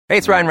Hey,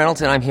 it's Ryan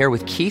Reynolds, and I'm here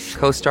with Keith,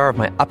 co-star of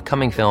my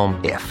upcoming film,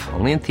 If,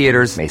 only in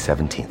theaters May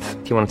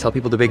 17th. Do you want to tell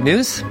people the big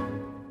news?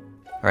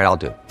 All right, I'll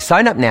do it.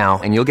 Sign up now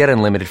and you'll get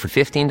unlimited for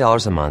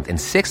 $15 a month and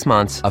 6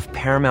 months of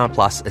Paramount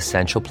Plus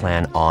Essential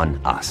Plan on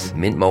us.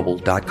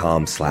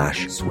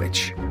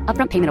 MintMobile.com/switch.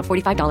 Upfront payment of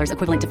 $45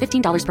 equivalent to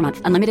 $15 per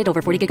month. Unlimited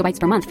over 40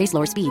 gigabytes per month. Face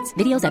lower speeds.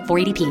 Videos at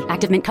 480p.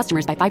 Active Mint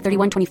customers by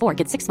 531.24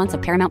 get 6 months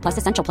of Paramount Plus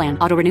Essential Plan.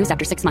 Auto renews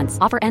after 6 months.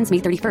 Offer ends May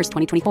 31st,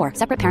 2024.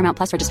 Separate Paramount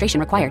Plus registration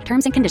required.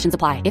 Terms and conditions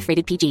apply if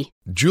rated PG.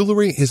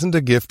 Jewelry isn't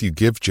a gift you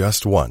give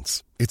just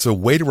once. It's a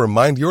way to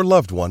remind your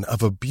loved one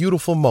of a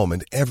beautiful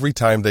moment every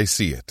time they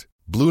see it.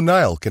 Blue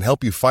Nile can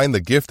help you find the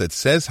gift that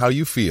says how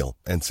you feel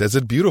and says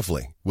it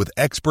beautifully, with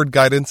expert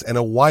guidance and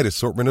a wide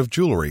assortment of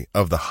jewelry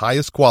of the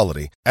highest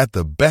quality at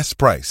the best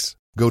price.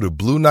 Go to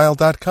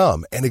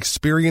BlueNile.com and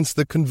experience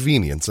the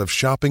convenience of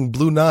shopping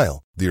Blue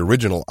Nile, the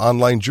original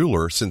online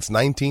jeweler since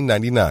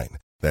 1999.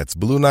 That's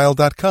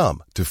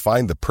BlueNile.com to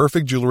find the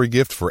perfect jewelry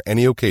gift for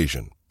any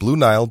occasion.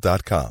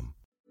 BlueNile.com.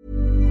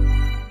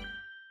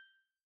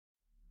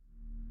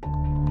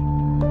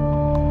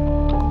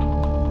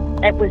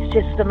 It was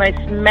just the most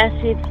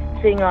massive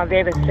thing I've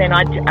ever seen.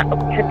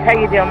 To tell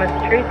you the honest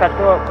truth, I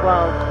thought,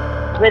 well,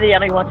 we're the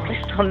only ones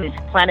left on this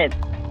planet.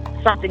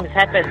 Something's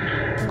happened.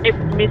 It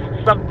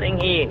missed something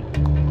here.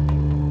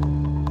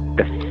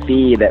 The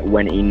fear that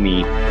went in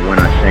me when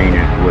I seen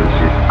it was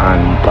just,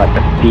 like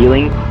the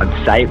feeling, I'd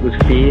say it was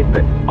fear,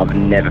 but I've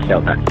never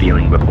felt that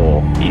feeling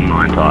before in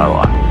my entire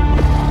life.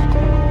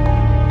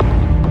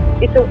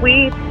 It's a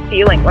weird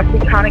feeling, like we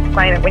can't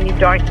explain it when you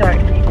don't know.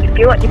 You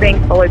feel like you're being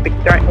followed, but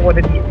you don't know what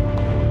it is.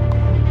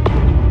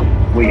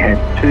 We had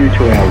two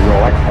to our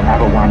right,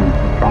 another one in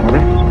front of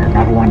us,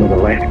 another one to the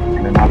left,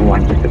 and another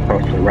one just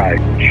across the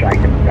road,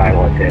 shaking the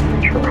daylights out of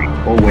the tree.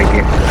 All we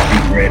get was a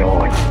big red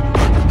eye.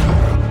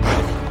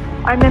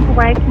 I remember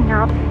waking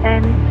up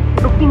and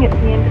looking at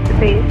the end of the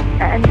bed,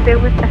 and there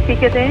was a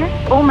figure there,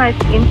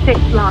 almost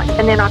insect-like,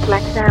 and then I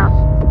blacked out.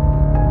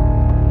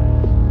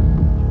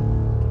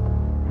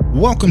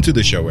 Welcome to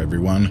the show,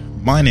 everyone.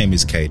 My name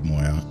is Cade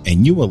Moyer,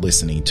 and you are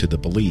listening to the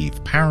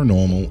Believe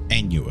Paranormal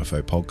and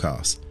UFO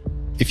podcast.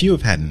 If you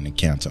have had an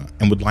encounter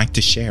and would like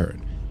to share it,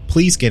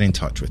 please get in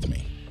touch with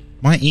me.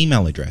 My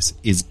email address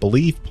is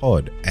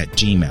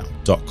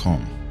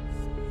believepod@gmail.com.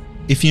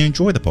 If you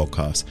enjoy the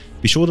podcast,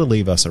 be sure to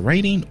leave us a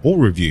rating or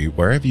review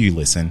wherever you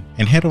listen,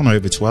 and head on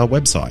over to our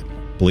website,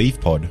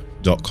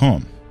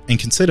 believepod.com, and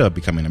consider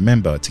becoming a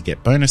member to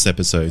get bonus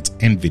episodes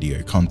and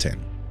video content.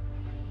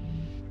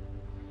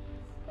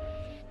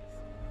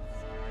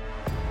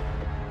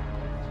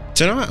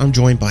 Tonight I'm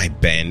joined by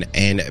Ben,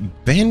 and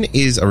Ben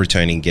is a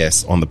returning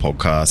guest on the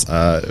podcast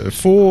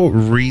for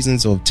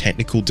reasons of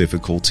technical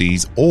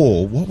difficulties,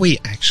 or what we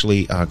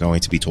actually are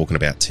going to be talking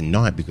about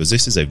tonight, because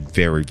this is a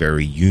very,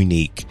 very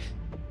unique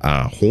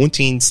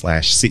haunting /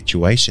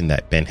 situation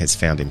that Ben has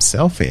found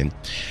himself in.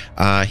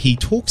 He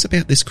talks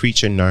about this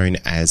creature known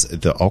as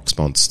the Ox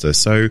Monster.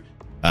 So,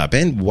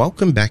 Ben,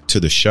 welcome back to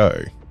the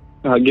show.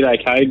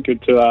 G'day, Cade.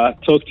 Good to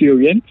talk to you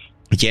again.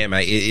 Yeah,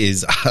 mate, it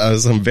is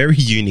some very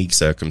unique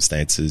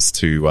circumstances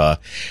to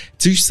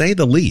say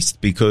the least,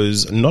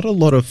 because not a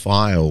lot of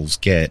files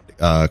get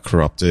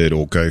corrupted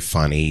or go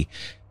funny,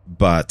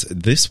 but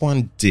this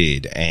one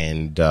did,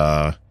 and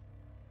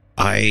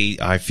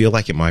I feel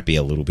like it might be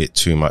a little bit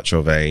too much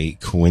of a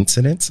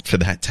coincidence for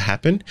that to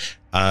happen,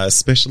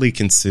 especially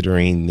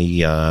considering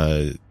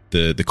the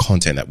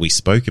content that we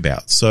spoke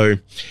about. So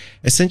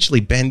essentially,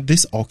 Ben,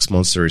 this Ox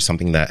Monster is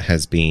something that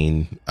has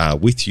been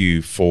with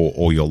you for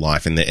all your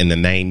life, and the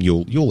name,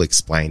 you'll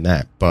explain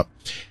that. But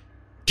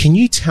can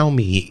you tell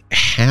me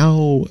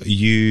how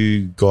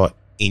you got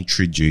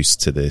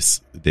introduced to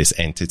this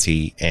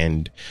entity,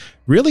 and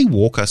really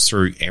walk us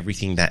through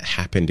everything that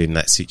happened in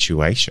that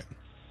situation?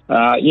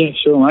 Yeah,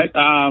 sure, mate.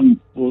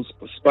 Well,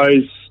 I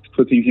suppose to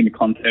put things into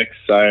context,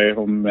 so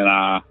I'm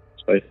the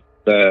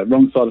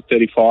wrong side of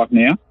 35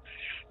 now.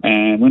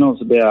 And when I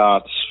was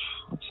about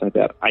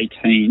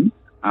 18,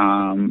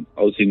 I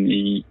was in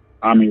the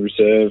Army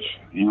Reserve,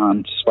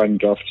 just waiting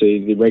to go off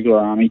to the regular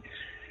Army.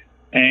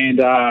 And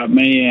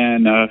me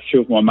and a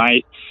few of my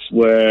mates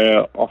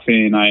were off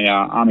in a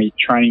Army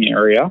training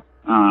area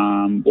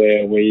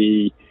where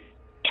we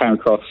came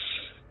across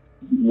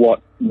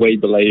what we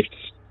believed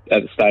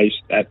at the stage,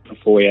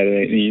 before we had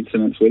any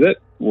incidents with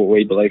it, what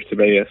we believed to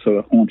be a sort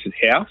of haunted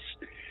house.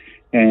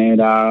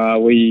 And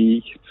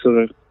we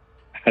sort of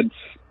had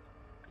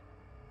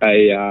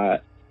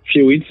a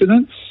few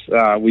incidents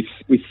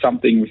with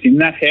something within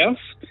that house.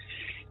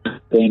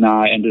 Then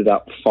I ended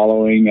up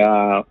following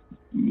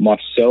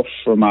myself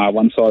from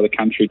one side of the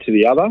country to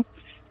the other,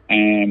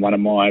 and one of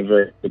my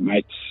very good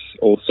mates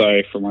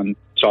also from one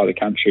side of the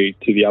country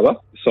to the other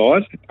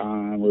side.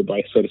 We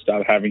both sort of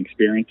started having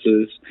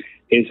experiences.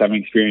 He was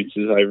having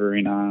experiences over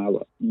in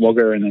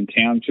Wagga and then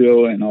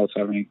Townsville, and I was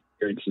having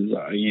experiences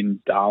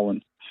in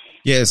Darwin.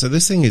 Yeah, so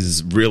this thing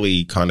is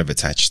really kind of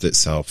attached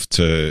itself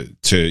to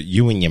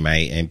you and your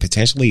mate, and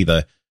potentially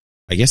the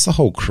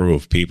whole crew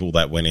of people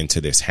that went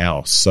into this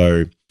house.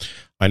 So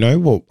I know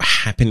what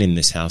happened in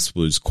this house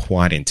was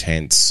quite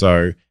intense.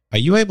 So are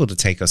you able to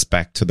take us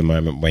back to the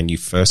moment when you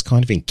first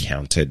kind of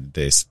encountered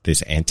this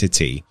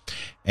entity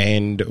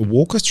and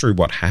walk us through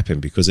what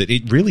happened? Because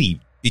it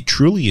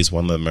truly is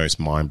one of the most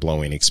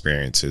mind-blowing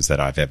experiences that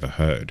I've ever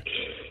heard.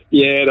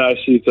 Yeah, no,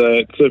 it's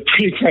a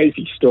pretty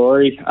crazy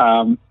story.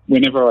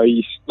 Whenever I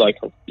used,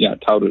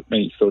 told it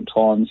many sort of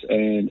times,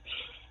 and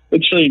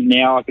literally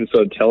now I can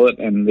sort of tell it,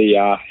 and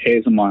the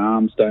hairs on my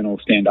arms don't all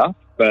stand up.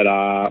 But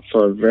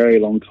for a very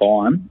long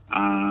time,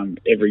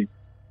 every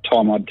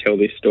time I'd tell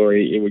this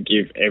story, it would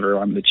give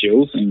everyone the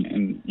chills,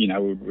 and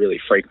would really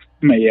freak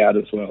me out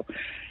as well.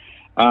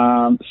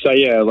 So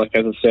yeah, like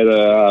as I said,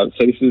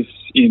 so this is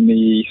in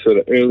the sort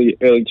of early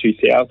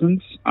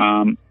 2000s.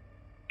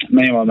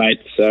 Me and my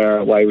mates are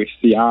away with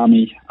the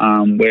army.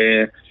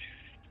 We're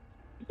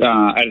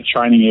at a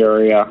training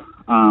area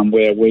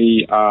where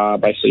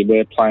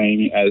we're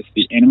playing as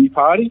the enemy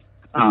party.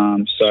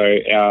 So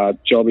our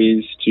job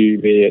is to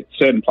be at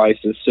certain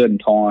places, certain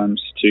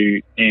times,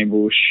 to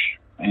ambush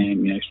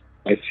and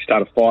basically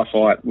start a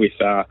firefight with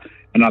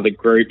another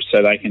group,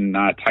 so they can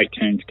take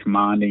turns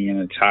commanding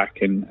an attack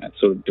and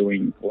sort of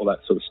doing all that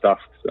sort of stuff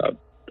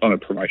on a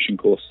promotion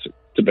course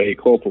to be a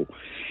corporal.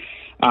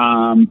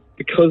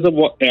 Because of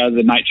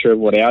the nature of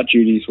what our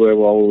duties were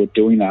while we were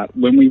doing that,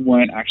 when we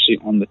weren't actually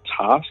on the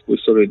task, we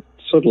sort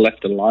of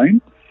left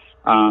alone.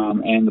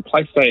 And the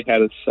place they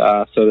had us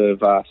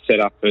set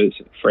up as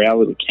for our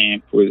little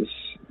camp was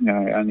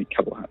only a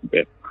couple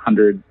about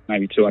 100,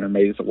 maybe 200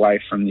 metres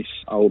away from this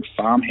old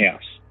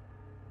farmhouse.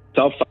 It's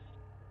old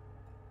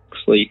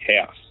Oxley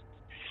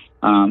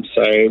house.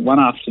 So one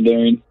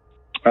afternoon,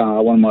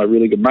 one of my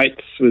really good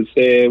mates was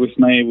there with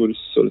me. We were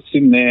just sort of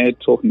sitting there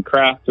talking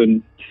crap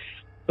and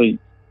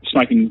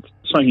smoking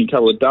a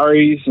couple of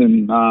durries,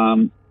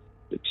 and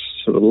it's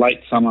sort of late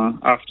summer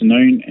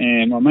afternoon,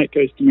 and my mate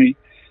goes to me,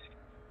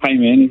 "Hey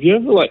man, have you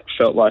ever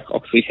felt like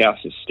Oxley House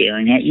is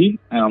staring at you?"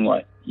 And I'm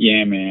like,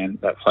 "Yeah man,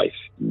 that place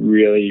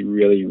really,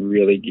 really,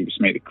 really gives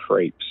me the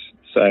creeps."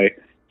 So,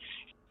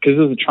 because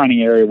it was a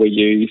training area we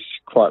use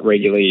quite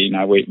regularly,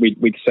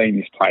 we'd seen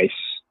this place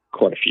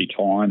quite a few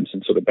times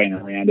and sort of been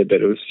around it,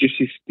 but it was just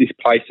this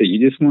place that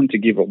you just wanted to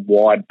give a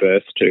wide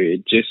berth to.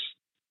 It just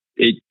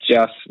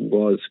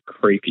was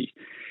creepy.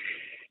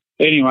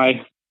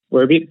 Anyway,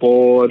 we're a bit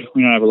bored.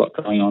 We don't have a lot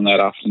going on that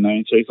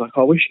afternoon. So he's like,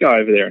 "Oh, we should go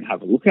over there and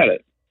have a look at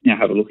it.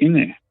 Have a look in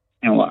there."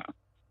 And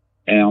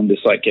I'm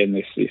just getting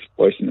this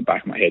voice in the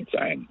back of my head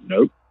saying,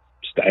 "Nope,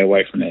 stay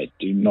away from there.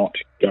 Do not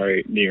go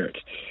near it."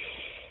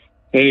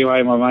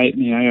 Anyway, my mate,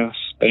 us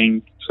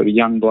being sort of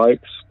young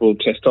blokes, full of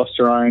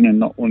testosterone and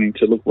not wanting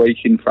to look weak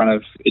in front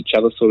of each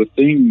other sort of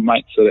thing,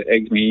 mate sort of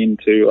egged me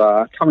into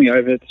coming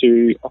over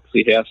to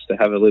Oxley House to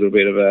have a little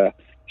bit of a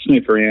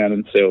snoop around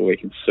and see what we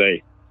can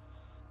see.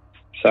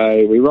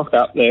 So we rock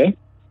up there,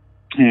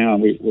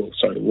 and we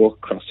walk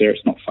across there.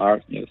 It's not far,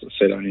 as I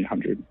said, only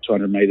 100,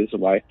 200 metres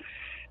away.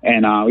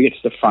 And we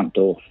get to the front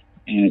door,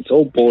 and it's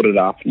all boarded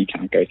up, and you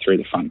can't go through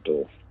the front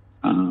door.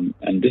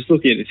 And just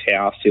looking at this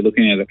house, you're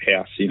looking at a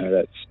house,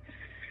 that's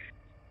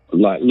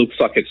looks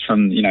like it's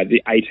from,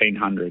 the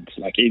 1800s.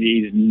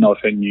 It is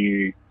not a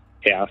new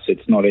house.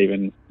 It's not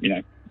even,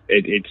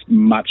 it's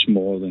much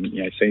more than,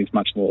 seems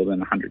much more than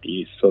 100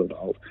 years sort of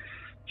old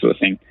sort of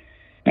thing.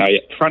 Now,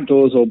 the front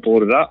door's all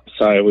boarded up,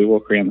 so we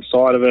walk around the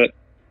side of it,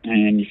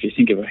 and if you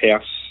think of a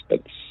house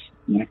that's,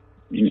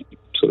 in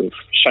sort of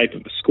shape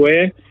of a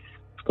square,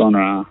 it's gone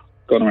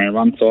around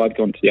one side,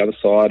 gone to the other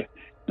side,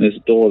 and there's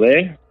a door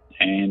there,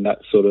 and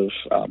that's sort of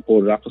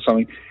boarded up or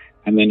something.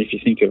 And then if you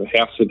think of a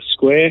house with a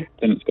square,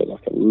 then it's got a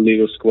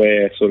little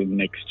square sort of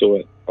next to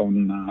it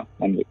on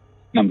one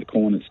of the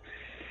corners.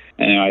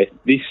 Anyway,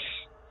 this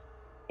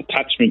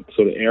attachment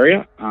sort of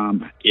area,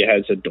 it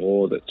has a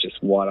door that's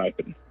just wide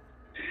open.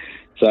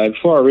 So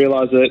before I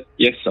realise it,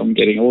 yes, I'm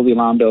getting all the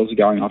alarm bells are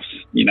going off,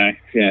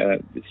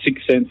 the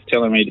sixth sense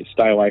telling me to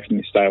stay away from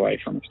this, stay away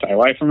from it, stay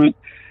away from it.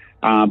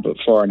 But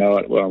before I know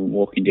it, I'm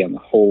walking down the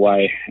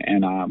hallway,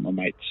 and my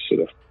mate's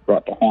sort of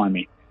right behind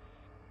me.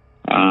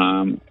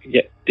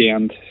 Get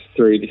down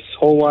through this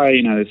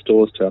hallway, there's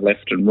doors to our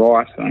left and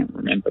right. I don't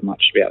remember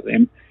much about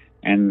them.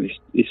 And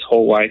this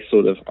hallway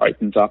sort of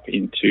opens up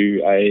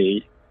into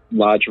a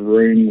large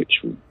room,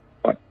 which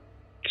I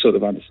sort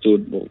of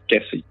understood,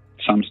 guess at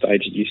some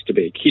stage it used to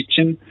be a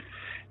kitchen.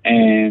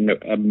 And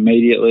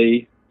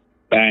immediately,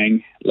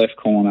 bang, left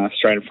corner,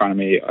 straight in front of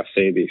me, I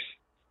see this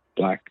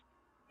black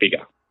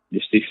figure,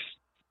 just this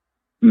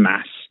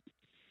mass.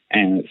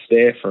 And it's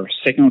there for a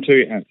second or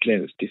two, and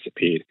then it's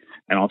disappeared.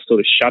 And I sort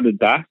of shuddered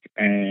back,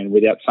 and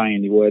without saying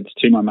any words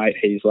to my mate,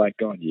 he's like,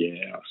 "God,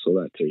 yeah, I saw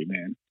that too,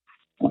 man."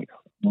 I'm like,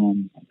 "Oh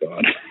my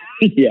God."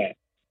 Yeah.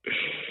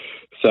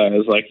 So it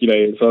was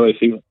it's one of those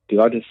things, did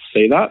I just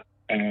see that?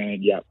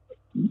 And yeah,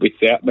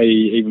 without me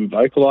even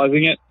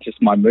vocalising it,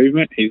 just my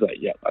movement, he's like,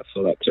 "Yeah, I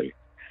saw that too."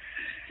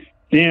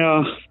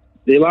 Now,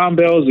 the alarm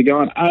bells are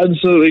going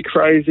absolutely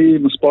crazy.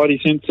 My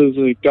spidey senses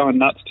are going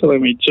nuts,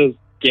 telling me just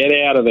get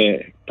out of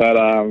there. But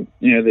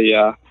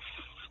the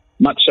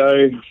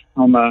macho,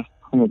 I'm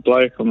a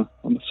bloke, I'm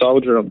a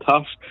soldier, I'm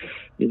tough.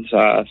 is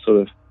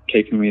sort of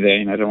keeping me there.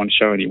 I don't want to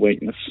show any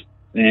weakness.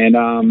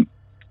 And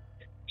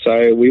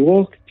so we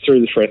walk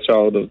through the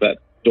threshold of that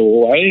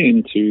doorway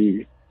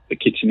into the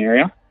kitchen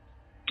area,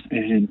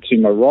 and to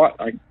my right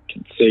I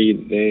can see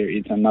that there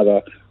is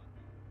another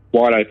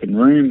wide open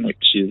room,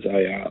 which is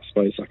I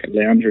suppose like a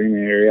lounge room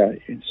area.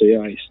 You can see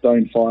a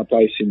stone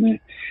fireplace in there,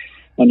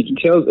 and you can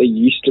tell that there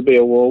used to be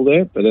a wall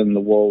there, but then the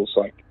wall's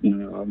like,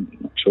 I'm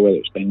not sure whether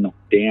it's been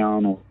knocked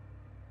down or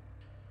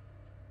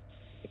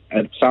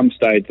at some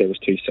stage there was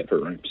 2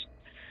 separate rooms.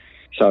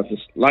 So it's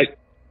just late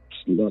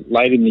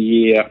in the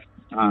year,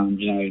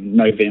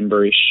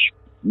 November-ish,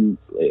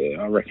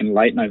 I reckon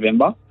late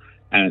November,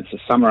 and it's a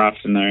summer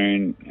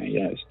afternoon.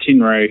 It's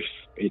tin roof.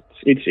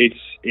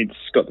 It's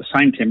got the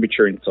same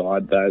temperature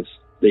inside as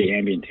the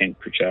ambient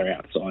temperature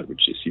outside,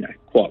 which is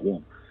quite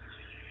warm.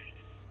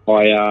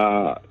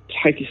 I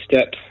take a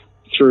step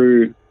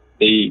through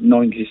the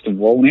non-existent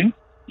wall now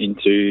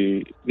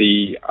into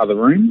the other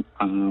room,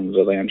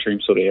 the lounge room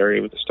sort of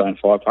area with the stone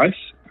fireplace,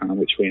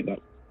 which we end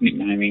up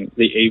nicknaming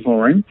the evil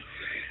room.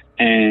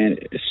 And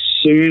as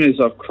soon as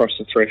I've crossed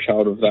the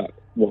threshold of that,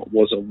 what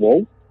was a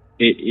wall,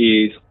 it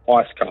is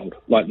ice cold.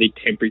 Like the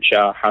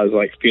temperature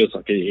feels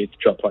like it's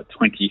dropped like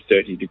 20,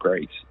 30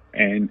 degrees.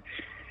 And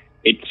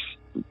it's,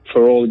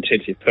 for all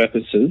intents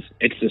purposes,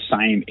 it's the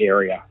same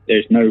area.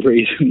 There's no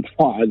reason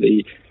why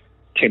the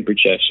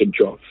temperature should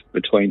drop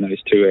between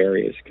those two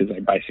areas, because they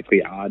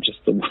basically are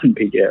just the one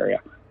big area.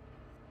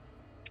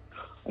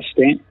 I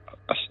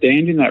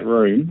stand in that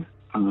room,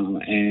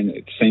 and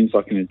it seems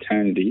like an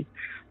eternity,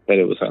 but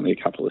it was only a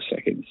couple of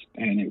seconds,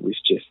 and it was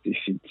just this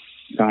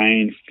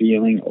insane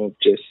feeling of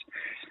just,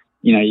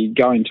 you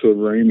go into a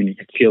room and you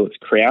can feel it's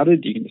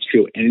crowded, you can just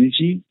feel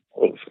energy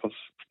of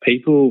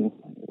people,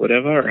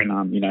 whatever, and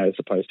as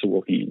opposed to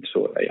walking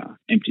into an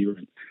empty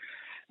room.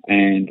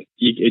 And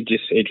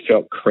it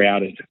felt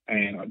crowded,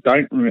 and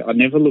I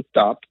never looked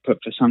up, but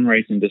for some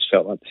reason just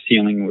felt like the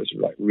ceiling was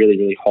like really,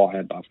 really high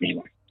above me.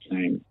 Like,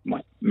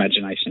 my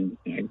imagination,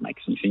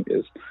 makes me think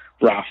there's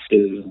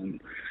rafters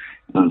and,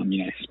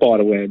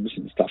 spider webs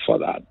and stuff like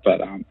that. But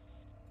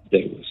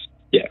there was,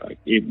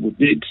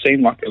 it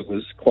seemed like it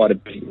was quite a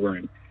big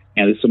room.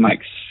 Now this will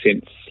make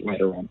sense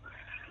later on.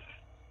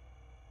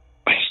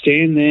 I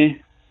stand there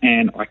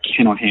and I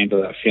cannot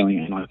handle that feeling,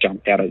 and I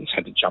jumped out. I just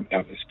had to jump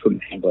out. I just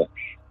couldn't handle it.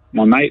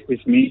 My mate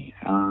with me,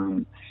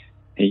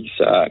 he's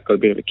got a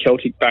bit of a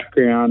Celtic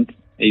background.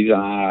 He's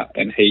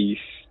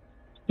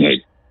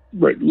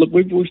look,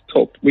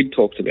 we'd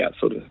talked about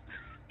sort of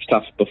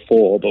stuff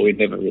before, but we'd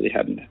never really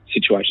had a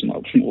situation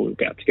like what we're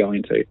about to go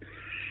into.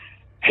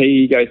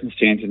 He goes and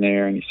stands in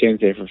there, and he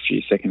stands there for a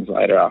few seconds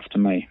later after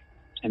me,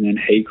 and then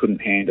he couldn't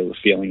handle the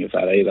feeling of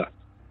that either.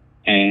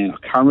 And I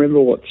can't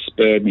remember what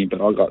spurred me, but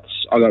I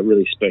got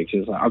really spooked. I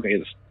was like, okay,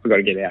 I've got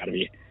to get out of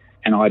here,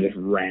 and I just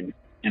ran.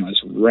 And I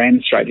just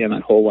ran straight down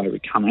that hallway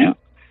we'd come out.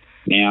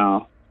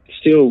 Now,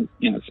 still,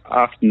 it's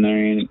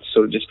afternoon, it's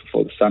sort of just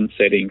before the sun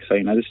setting, so,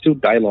 there's still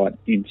daylight,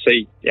 you can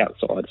see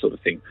outside sort of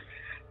thing.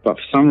 But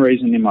for some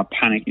reason, in my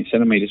panic,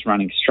 instead of me just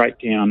running straight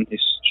down this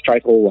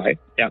straight hallway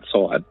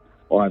outside,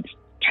 I've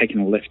taken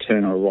a left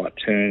turn or a right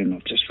turn, and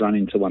I've just run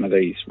into one of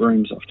these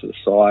rooms off to the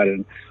side,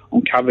 and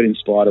I'm covered in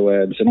spider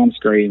webs, and I'm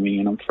screaming,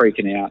 and I'm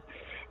freaking out.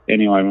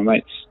 Anyway, my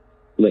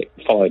mate's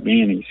followed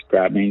me, and he's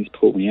grabbed me, and he's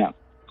pulled me out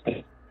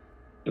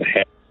the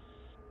house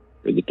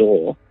through the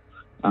door,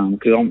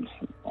 because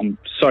I'm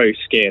so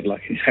scared,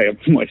 like, I'm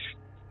almost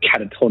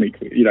catatonic,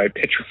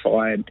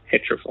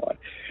 petrified.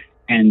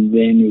 And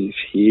then you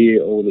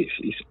hear all this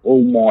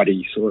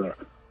almighty sort of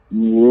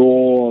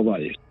roar,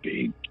 like this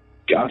big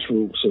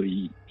guttural sort of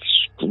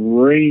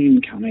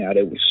scream come out.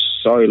 It was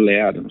so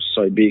loud and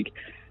so big.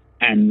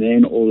 And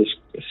then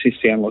it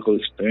sounded like all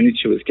this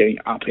furniture was getting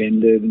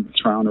upended and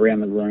thrown around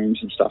the rooms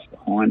and stuff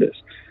behind us.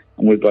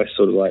 And we both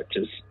sort of like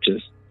just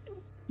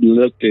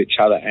looked at each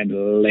other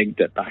and legged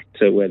it back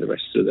to where the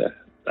rest of the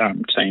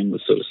team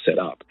was sort of set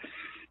up.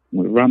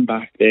 And we run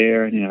back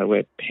there, and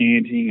we're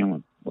panting,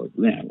 and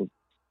we're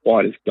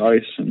white as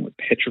ghosts, and we're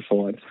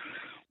petrified.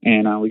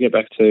 And we get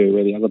back to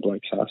where the other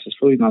blokes are. So it's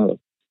probably another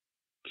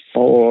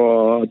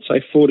 4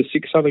 to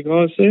 6 other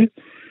guys there,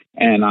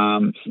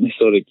 and they're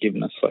sort of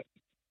giving us like,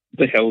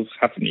 "What the hell's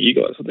happened to you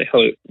guys? What the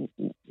hell?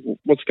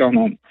 What's going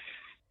on?"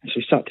 And so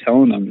we start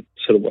telling them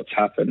sort of what's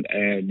happened,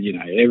 and,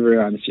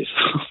 everyone's just,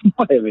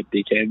 whatever,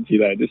 dickheads,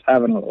 just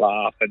having a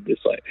laugh and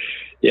just like,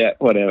 yeah,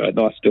 whatever,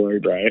 nice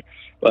story, bro.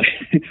 Like,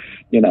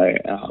 I've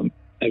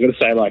got to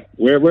say, like,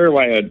 we're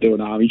away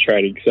doing army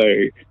training, so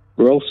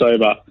we're all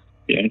sober.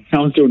 No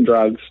one's doing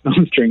drugs, no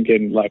one's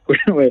drinking, like,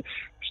 we're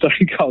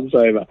stone cold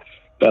sober.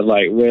 But,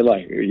 like, we're,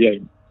 like,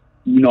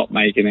 not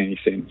making any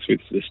sense with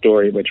the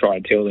story we're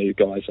trying to tell these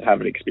guys that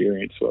haven't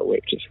experienced what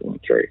we've just gone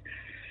through.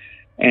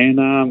 And,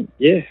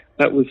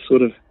 that was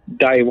sort of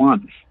day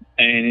one,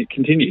 and it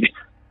continued.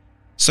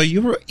 So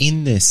you were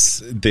in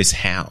this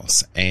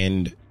house,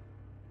 and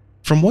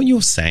from what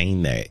you're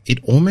saying there, it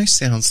almost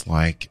sounds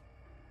like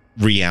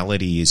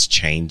reality is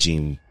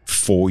changing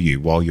for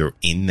you while you're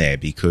in there,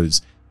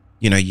 because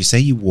you know, you say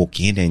you walk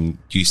in and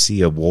you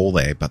see a wall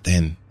there, but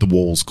then the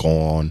wall's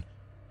gone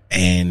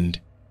and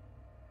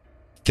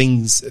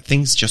things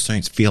just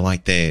don't feel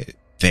like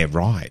they're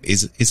right.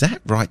 Is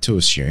that right to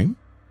assume?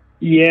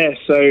 Yeah,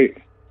 so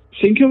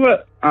think of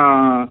it,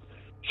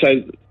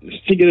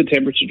 think of the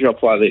temperature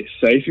drop like this.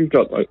 So if you've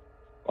got, like,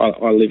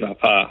 I live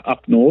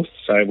up north,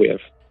 so we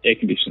have air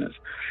conditioners.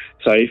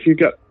 So if you've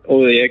got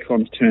all the air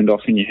cons turned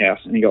off in your house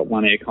and you got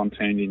one air con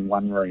turned in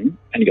one room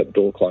and you got the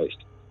door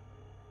closed,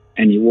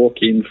 and you walk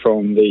in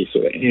from the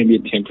sort of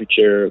ambient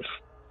temperature of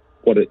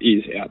what it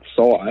is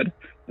outside,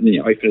 and then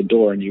you open a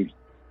door and you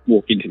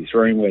walk into this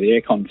room where the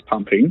aircon's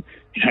pumping,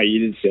 you know,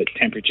 you just get a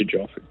temperature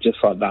drop just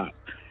like that.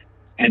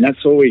 And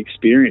that's all we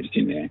experienced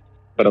in there.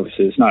 But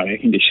obviously there's no air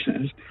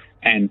conditioners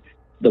and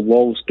the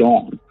wall's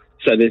gone.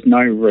 So there's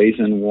no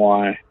reason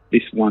why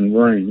this one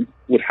room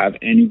would have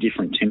any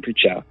different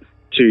temperature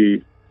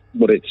to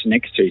what it's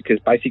next to, because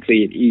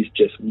basically it is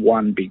just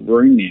one big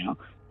room now.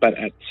 But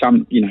at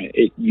some, you know,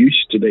 it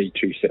used to be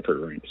two separate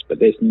rooms, but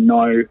there's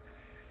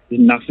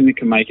nothing that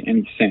can make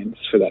any sense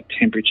for that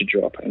temperature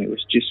drop. And it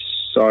was just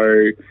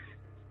so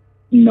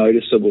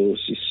noticeable. It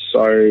was just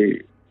so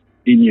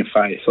in your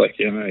face. Like,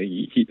 you know,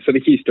 you sort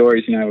of hear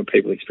stories, you know, where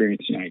people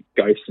experience, you know,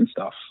 ghosts and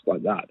stuff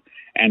like that,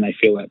 and they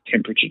feel that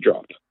temperature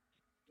drop,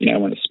 you know,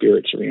 when a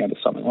spirit's around or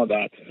something like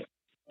that.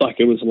 Like,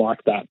 it was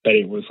like that, but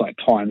it was like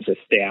times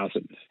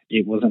 1,000.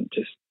 It wasn't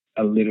just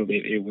a little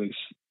bit. It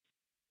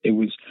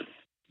was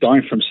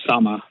going from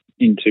summer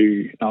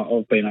into,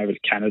 I've been over to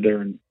Canada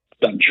and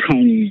done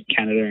training in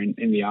Canada and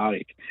in the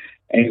Arctic,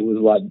 and it was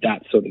like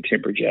that sort of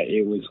temperature.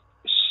 It was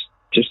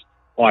just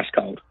ice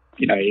cold.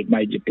 You know, it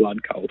made your blood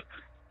cold.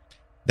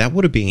 That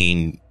would have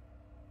been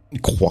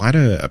quite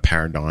a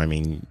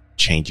paradigm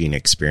changing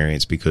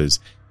experience, because,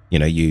 you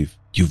know, you've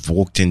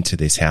walked into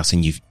this house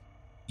and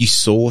you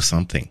saw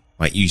something.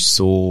 Like, you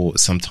saw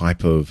some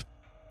type of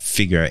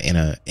figure in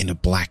a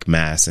black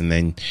mass, and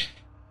then,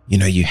 you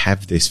know, you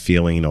have this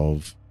feeling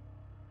of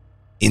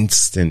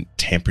instant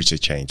temperature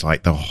change.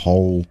 Like, the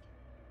whole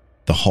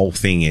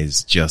thing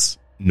is just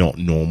not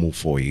normal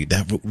for you.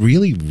 That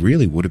really,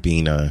 really would have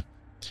been a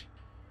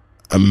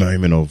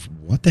moment of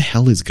what the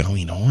hell is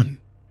going on.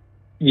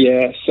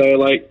 Yeah, so,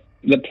 like,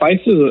 the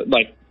places,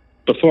 like,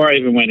 before I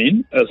even went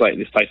in, I was like,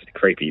 this place is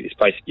creepy. This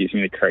place gives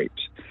me the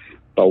creeps.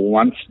 But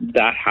once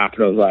that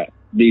happened, I was like,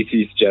 this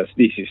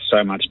is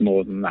so much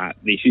more than that.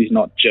 This is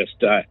not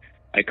just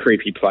a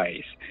creepy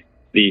place.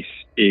 This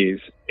is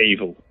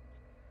evil.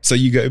 So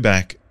you go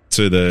back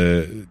to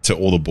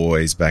all the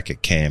boys back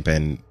at camp,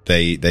 and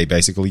they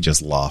basically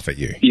just laugh at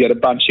you. You got a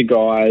bunch of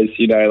guys,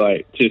 you know,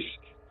 like, just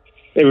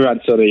everyone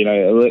sort of, you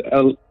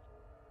know,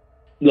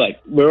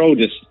 like, we're all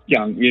just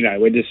young, you know,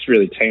 we're just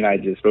really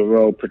teenagers, but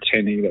we're all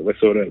pretending that we're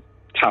sort of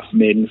tough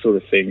men sort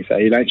of thing. So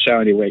you don't show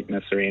any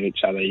weakness around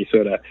each other. You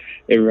sort of,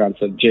 everyone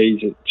sort of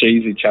G's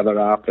each other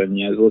up, and,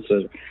 you know, there's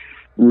lots of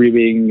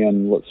ribbing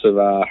and lots of,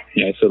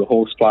 you know, sort of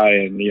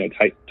horseplay and, you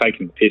know,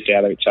 taking the piss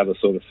out of each other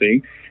sort of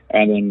thing.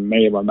 And then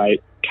me and my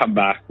mate come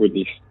back with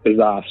this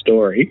bizarre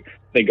story.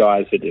 The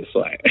guys are just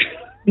like,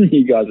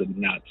 you guys are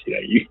nuts, you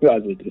know, you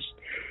guys are just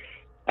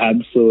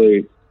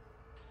absolute,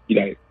 you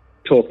know,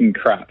 talking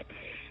crap.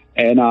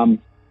 And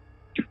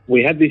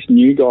we had this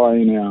new guy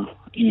in our,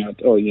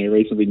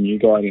 reasonably new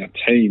guy in our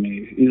team.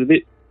 And he was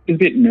a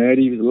bit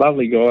nerdy. He was a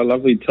lovely guy,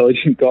 lovely,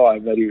 intelligent guy,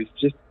 but he was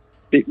just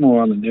a bit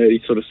more on the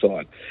nerdy sort of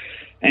side.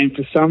 And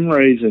for some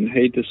reason,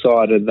 he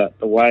decided that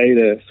the way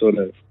to sort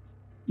of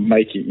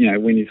make it, you know,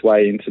 win his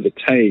way into the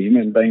team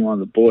and being one of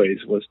the boys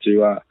was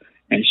to,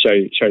 and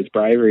show his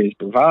bravery, his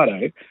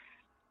bravado.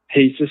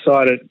 He's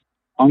decided,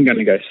 I'm going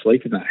to go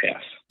sleep in that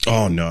house.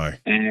 Oh, no.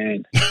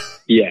 And,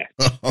 yeah.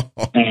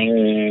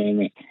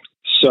 And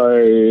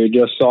so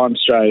just I'm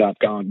straight up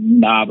going,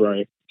 nah,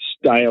 bro,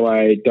 stay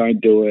away,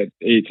 don't do it.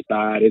 It's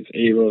bad, it's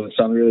evil, there's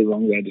something really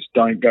wrong there. Just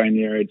don't go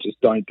near it,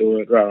 just don't do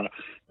it. Rah, rah.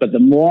 But the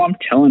more I'm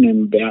telling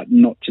him about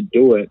not to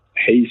do it,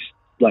 he's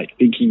like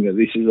thinking that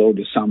this is all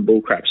just some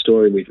bullcrap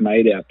story we've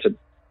made out to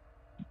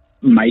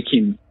make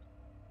him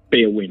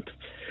be a wimp.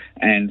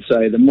 And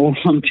so the more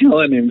I'm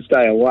telling him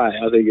stay away,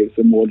 I think it's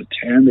the more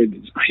determined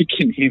it's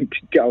making him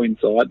to go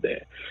inside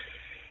there.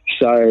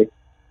 So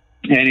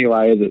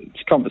anyway, the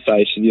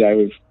conversation, you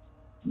know,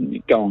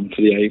 we've gone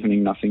for the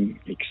evening. Nothing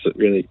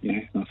really, you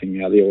know, nothing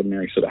out of the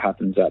ordinary sort of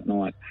happens that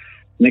night.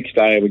 Next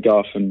day we go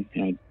off and,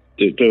 you know,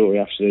 do what we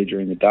have to do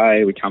during the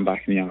day. We come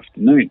back in the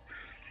afternoon.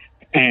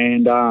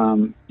 And,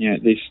 you know,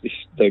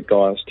 the guy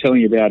I was telling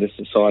you about has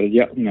decided,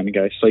 yep, I'm going to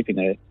go sleep in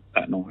there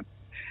that night.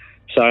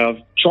 So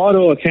I've tried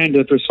all I can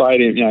to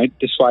dissuade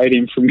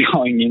him from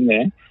going in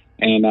there.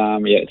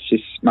 And, yeah, it's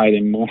just made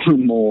him more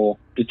and more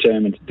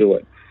determined to do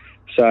it.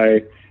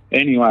 So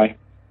anyway,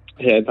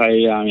 yeah, they,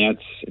 you know,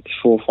 it's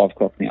 4 or 5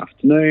 o'clock in the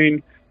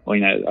afternoon. Well,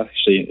 you know,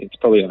 actually it's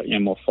probably like, you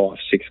know, more 5,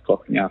 6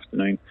 o'clock in the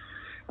afternoon.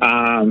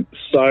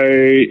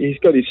 So he's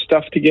got his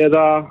stuff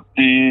together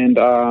and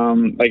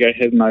they go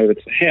heading over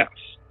to the house.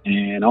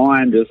 And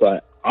I'm just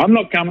like, I'm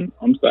not coming.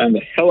 I'm staying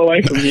the hell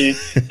away from here,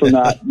 from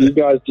that. You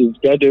guys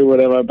just go do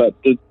whatever, but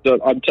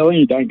I'm telling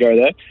you, don't go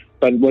there.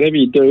 but whatever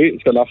you do,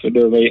 it's got nothing to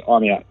do with me.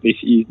 I'm out. This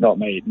is not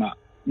me. Nah,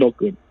 not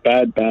good.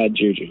 Bad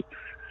juju.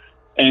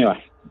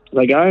 Anyway,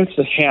 they go to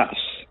the house,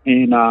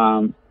 and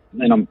I'm,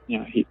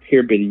 hear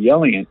a bit of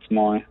yelling. It's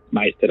my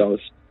mate that I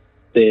was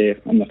there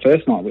on the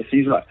first night with.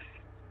 He's like,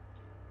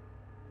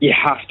 you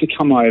have to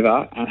come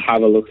over and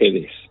have a look at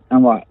this.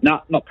 I'm like,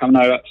 no, not coming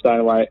over, stay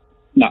away.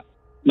 No,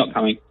 not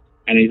coming.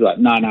 And he's like,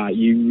 no,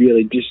 you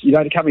really you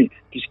don't come in.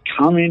 Just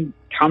come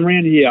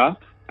around here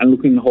and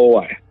look in the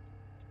hallway.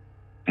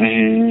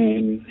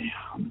 And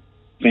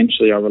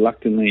eventually I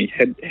reluctantly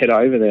head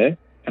over there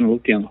and I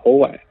look down the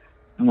hallway.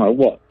 I'm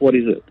like, what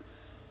is it?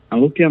 I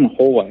look down the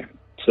hallway.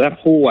 So that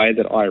hallway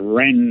that I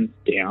ran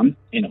down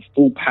in a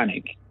full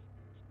panic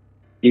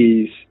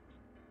is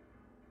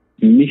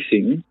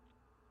missing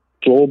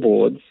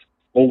floorboards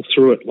all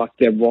through it, like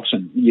they're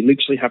rotten. You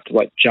literally have to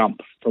like jump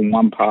from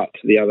one part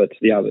to the other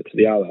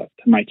to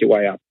make your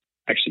way up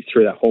actually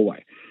through that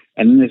hallway.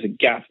 And then there's a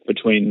gap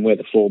between where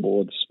the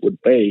floorboards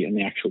would be and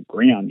the actual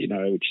ground,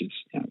 which is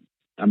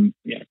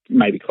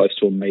maybe close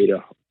to a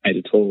metre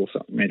tall or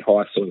something, metre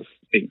high sort of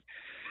thing.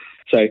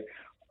 So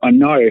I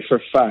know for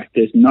a fact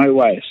there's no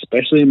way,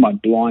 especially in my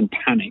blind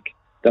panic,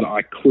 that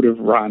I could have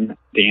run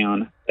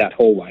down that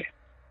hallway.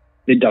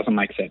 It doesn't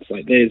make sense.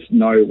 Like, there's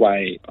no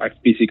way I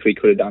physically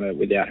could have done it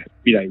without,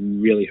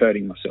 really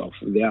hurting myself,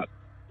 without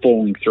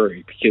falling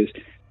through, because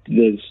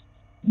there's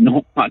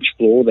not much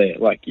floor there.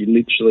 Like, you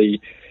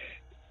literally,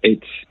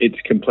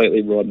 it's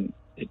completely rotten.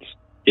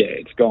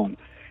 It's gone.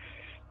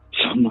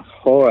 So I'm like,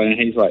 oh, and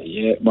he's like,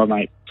 yeah, my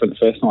mate for the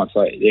first night's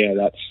like, yeah,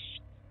 that's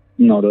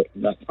not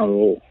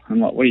all. I'm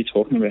like, what are you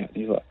talking about? And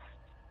he's like,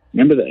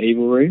 remember the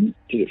evil room?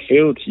 Did it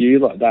feel to you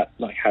like that,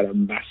 like had a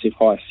massive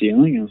high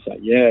ceiling? And I was like,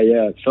 yeah.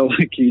 It felt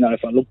like,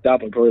 if I looked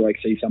up, I'd probably like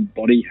see some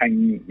body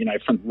hanging,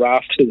 from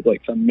rafters,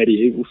 like some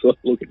medieval sort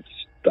of looking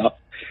stuff.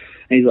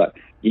 And he's like,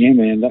 yeah,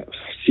 man, that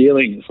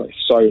ceiling is like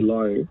so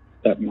low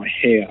that my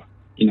hair,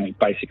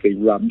 basically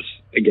rubs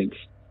against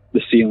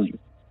the ceiling.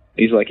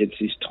 He's like, it's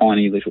this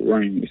tiny little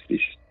room with this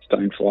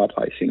stone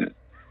fireplace in it.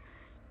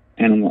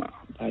 And I'm like,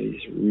 oh, that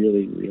is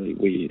really, really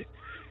weird.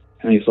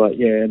 And he's like,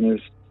 yeah, and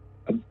there's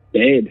a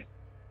bed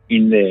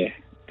in there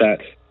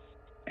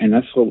and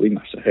that's what we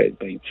must have heard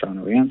being thrown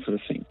around sort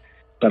of thing.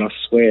 But I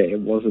swear it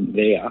wasn't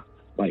there,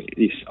 like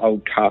this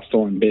old cast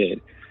iron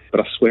bed, but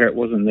I swear it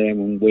wasn't there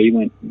when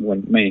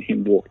me and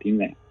him walked in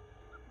there.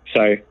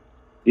 So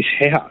this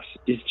house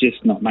is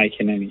just not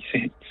making any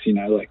sense,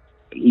 like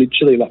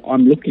literally, like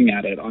I'm looking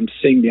at it, I'm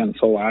seeing down the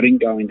hallway. I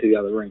didn't go into the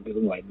other room because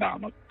I'm like, no,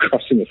 I'm not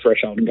crossing the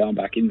threshold and going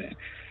back in there.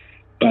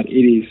 But it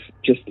is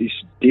just this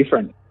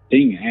different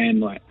thing, and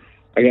like,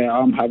 okay,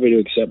 I'm happy to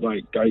accept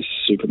like ghosts,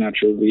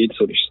 supernatural, weird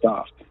sort of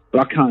stuff,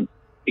 but I can't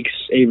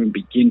even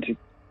begin to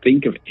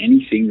think of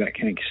anything that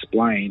can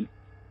explain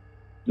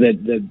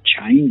the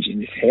change in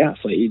this house.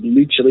 Like, it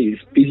literally is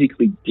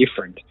physically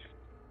different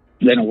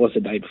than it was the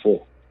day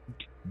before.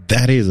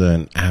 That is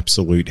an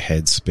absolute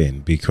head spin,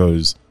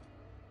 because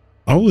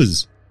I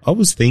was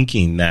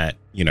thinking that,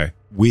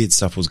 weird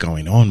stuff was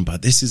going on,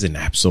 but this is an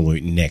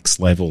absolute next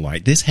level.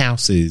 Like, this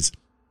house is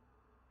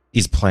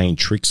playing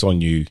tricks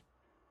on you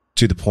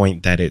to the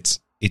point that it's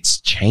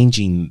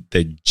changing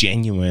the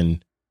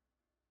genuine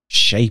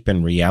shape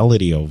and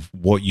reality of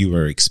what you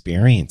were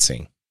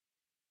experiencing.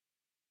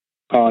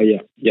 Oh,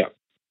 yeah.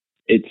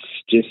 It's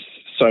just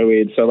so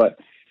weird. So, like,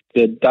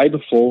 the day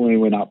before we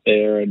went up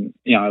there and,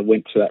 I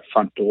went to that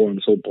front door and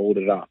it's all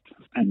boarded up.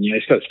 And,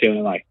 it's got this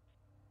feeling like,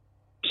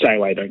 stay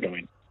away, don't go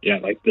in.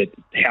 Like the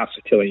house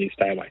was telling you,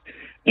 stay away.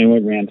 And we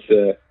went around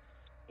to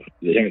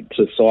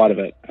the side of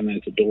it, and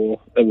there's a door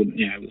that wouldn't,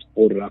 it was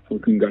boarded up and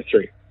we couldn't go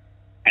through.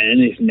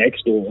 And then this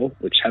next door,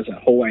 which has a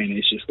hallway and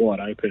it's just wide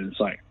open, it's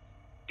like,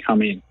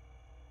 come in.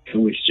 It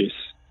was just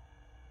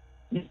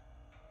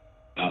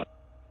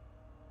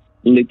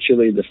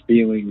literally the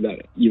feeling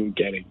that you were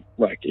getting.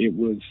 Like, it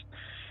was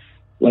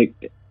like,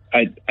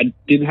 I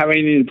didn't have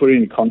anything to put it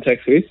into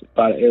context with,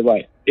 but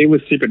it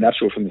was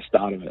supernatural from the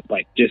start of it.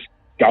 Like, just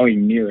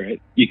going near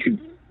it, you could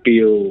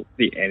feel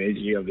the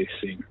energy of this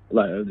thing,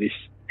 like of this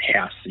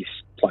house, this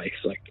place.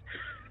 Like,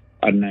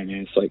 I don't know,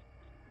 man, it's like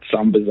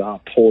some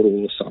bizarre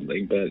portal or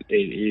something, but it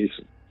is,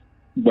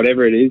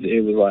 whatever it is,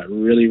 it was like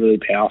really, really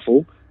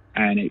powerful,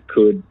 and it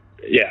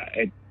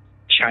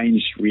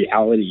changed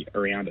reality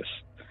around us.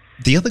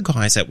 The other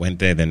guys that went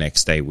there the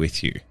next day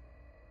with you,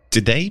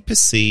 did they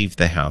perceive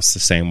the house the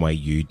same way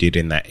you did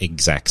in that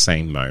exact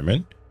same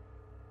moment?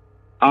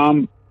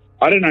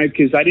 I don't know,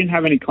 because they didn't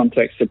have any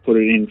context to put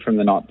it in from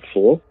the night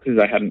before, because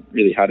they hadn't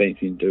really had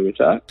anything to do with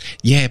that.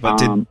 Yeah, but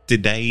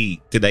did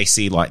they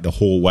see like the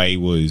hallway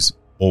was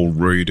all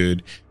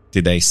rooted?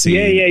 Did they see?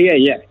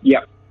 Yeah.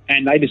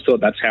 And they just thought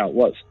that's how it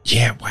was.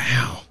 Yeah,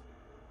 wow.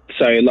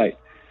 So like,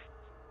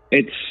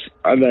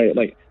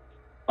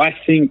 I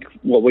think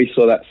what we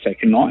saw that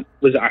second night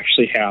was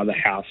actually how the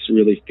house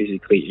really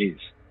physically is.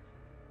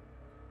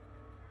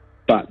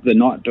 But the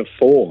night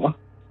before,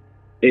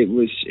 it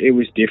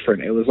was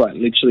different. It was like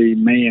literally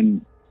me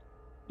and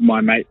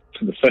my mate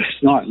for the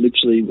first night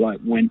literally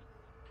like went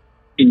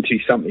into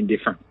something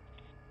different.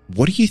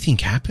 What do you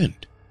think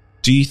happened?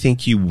 do you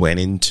think you went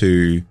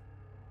into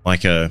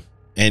like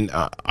and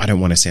I don't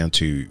want to sound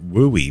too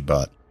wooey,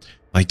 but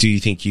like, do you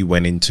think you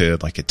went into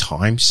like a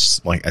time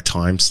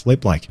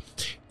slip? Like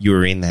you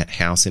were in that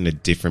house in a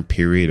different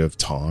period of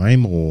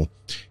time, or,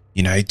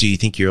 you know, do you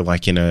think you're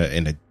like in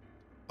a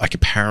like a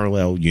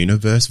parallel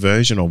universe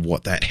version of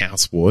what that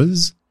house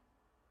was?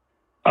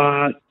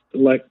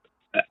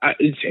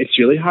 It's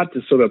really hard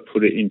to sort of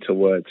put it into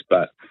words,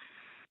 but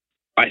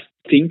I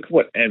think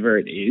whatever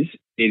it is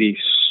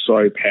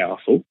so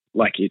powerful.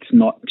 Like, it's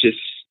not just,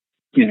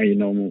 you know, your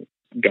normal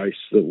ghost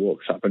that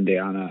walks up and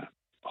down a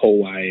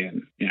hallway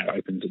and, you know,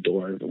 opens a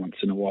door every once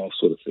in a while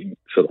sort of thing,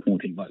 sort of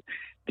haunting. Like,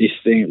 this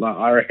thing, like,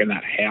 I reckon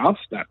that house,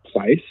 that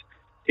place,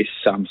 is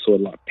some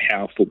sort of like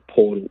powerful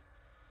portal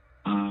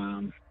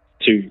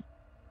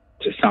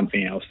to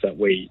something else that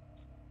we,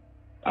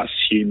 us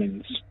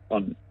humans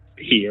on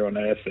here on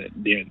Earth, that,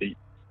 you know, the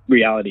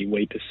reality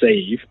we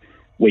perceive,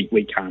 we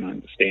can't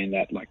understand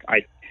that. Like,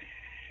 I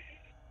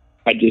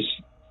just,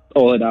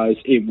 all I know is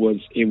it was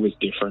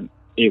different.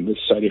 It was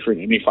so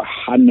different, and if I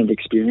hadn't have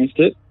experienced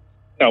it,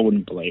 I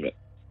wouldn't believe it.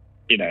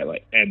 You know,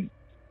 like, and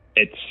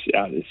it's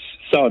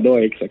so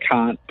annoying because I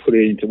can't put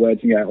it into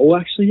words and go, oh,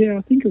 actually, yeah,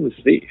 I think it was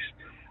this.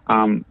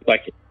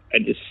 Like, I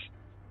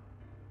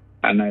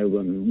don't know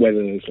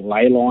whether there's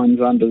ley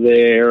lines under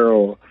there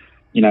or,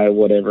 you know,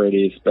 whatever it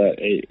is, but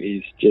it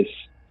is just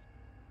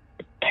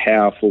a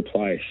powerful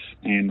place.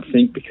 And I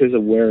think because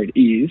of where it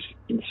is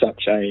in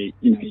such a,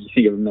 you know, you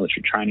think of a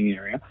military training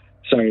area,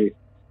 so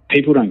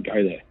people don't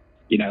go there.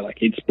 You know, like,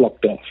 it's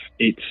blocked off.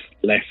 It's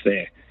left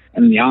there.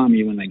 And in the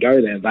army, when they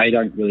go there, they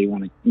don't really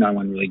want to, no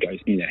one really goes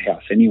near their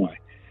house anyway.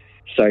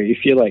 So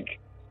if you're like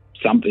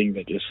something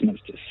that just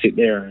wants to sit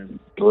there and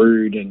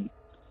brood and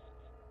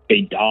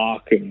be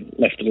dark and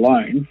left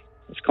alone,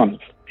 it's kind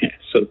of, yeah,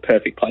 sort of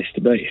perfect place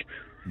to be.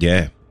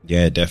 Yeah,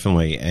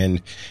 definitely.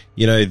 And,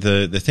 you know,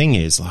 the thing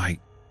is, like,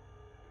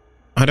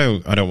 I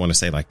don't want to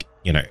say, like,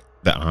 you know,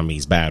 the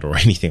army's bad or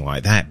anything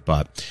like that,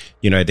 but,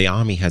 you know, the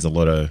army has a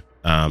lot of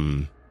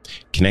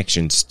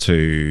connections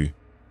to,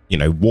 you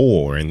know,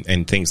 war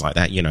and things like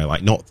that, you know,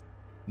 like not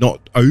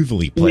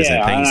overly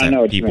pleasant things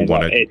that people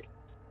want to.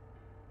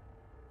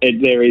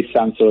 There is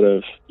some sort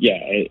of,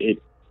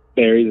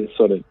 there is a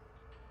sort of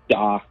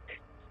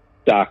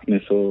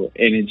darkness or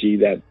energy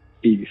that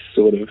is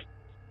sort of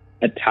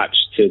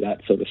attached to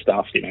that sort of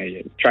stuff, you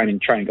know, training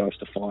guys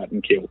to fight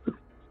and kill.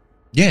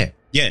 Yeah,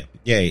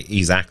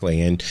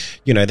 exactly. And,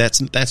 you know,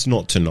 that's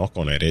not to knock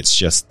on it. It's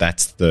just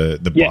that's the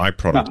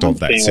byproduct of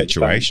that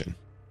situation.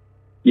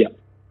 Yeah.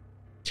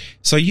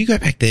 So you go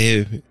back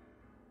there,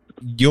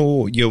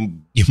 your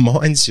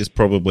mind's just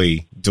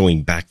probably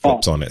doing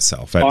backflips on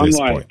itself at this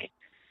point.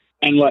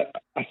 And, like,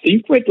 I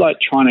think we're,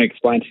 like, trying to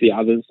explain to the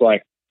others,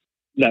 like,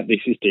 that this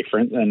is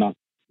different than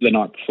the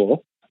night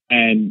before.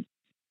 And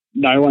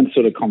no one's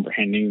sort of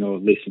comprehending or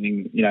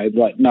listening, you know,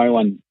 like, no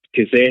one,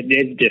 because they're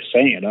just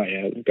saying it, oh,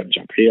 yeah, we've got to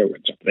jump here, we've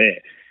got to jump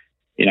there.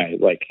 You know,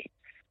 like,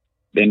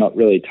 they're not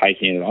really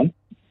taking it on.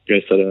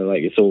 They're sort of,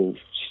 like, it's all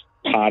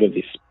part of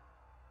this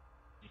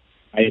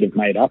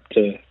made up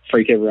to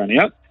freak everyone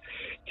out.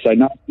 So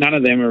none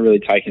of them are really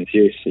taken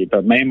seriously,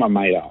 but me and my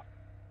mate are.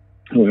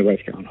 And we're both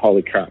going,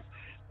 holy crap.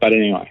 But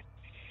anyway,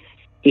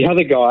 the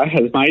other guy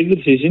has made the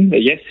decision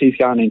that, yes, he's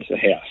going into the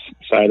house.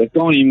 So they've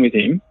gone in with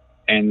him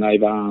and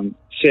they've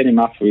set him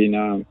up in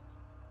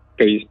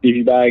got his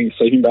bivvy bag and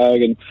sleeping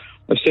bag, and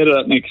they've set it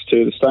up next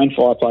to the stone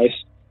fireplace.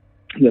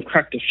 They've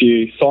cracked a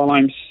few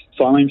Siloam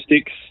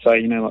sticks, so,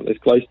 you know, like those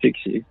glow sticks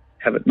you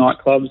have at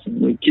nightclubs and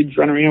little kids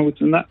run around with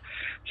them, that.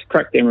 So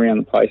cracked them around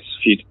the place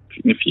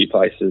in a few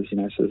places, you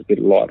know, so there's a bit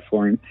of light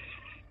for him.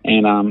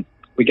 And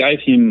we gave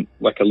him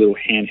like a little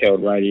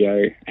handheld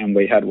radio, and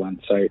we had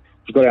one. So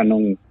we've got our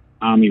normal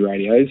army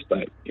radios,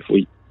 but if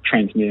we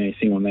transmit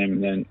anything on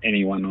them, then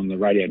anyone on the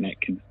radio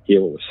net can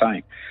hear what we're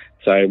saying.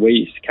 So we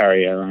used to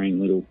carry our own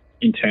little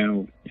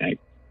internal, you know,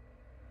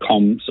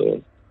 comms,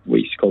 or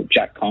we used to call it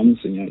jack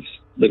comms, and, you know,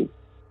 little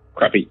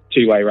crappy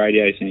two-way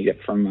radios you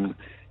get from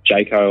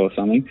Jayco or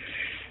something.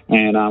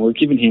 And we've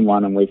given him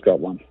one, and we've got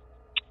one.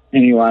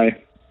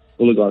 Anyway,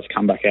 all the guys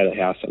come back out of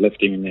the house. I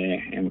left him in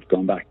there, and we've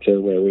gone back to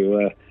where we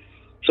were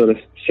sort of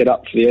set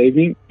up for the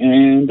evening.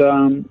 And,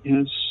 you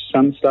know,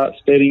 sun starts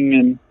setting,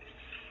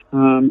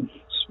 and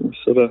we're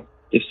sort of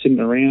just sitting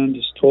around,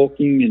 just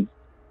talking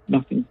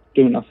and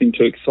doing nothing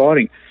too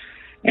exciting.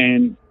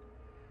 And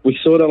we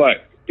sort of, like,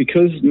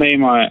 because me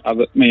and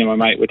my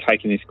mate were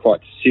taking this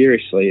quite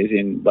seriously, as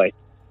in, like,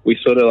 we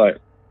sort of, like,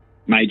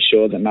 made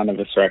sure that none of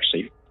us are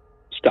actually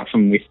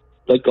stuffing with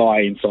the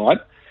guy inside,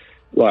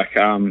 like,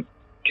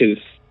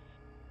 because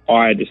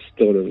I just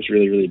thought it was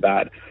really, really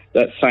bad.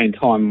 At the same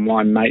time,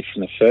 my mate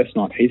from the first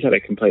night, he's had a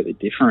completely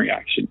different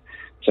reaction.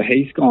 So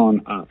he's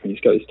gone up and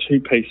he's got these two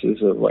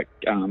pieces of, like,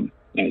 you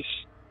know,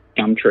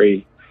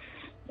 gumtree,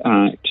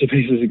 two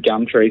pieces of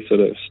gumtree sort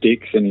of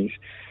sticks, and he's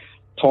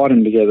tied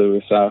them together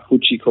with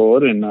hoochie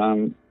cord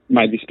and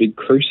made this big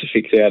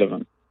crucifix out of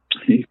them.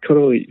 He's got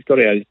out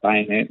his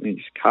bayonet, and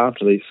he's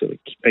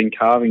been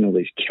carving all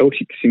these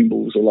Celtic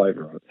symbols all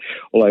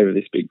over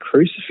this big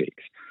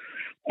crucifix.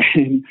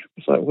 And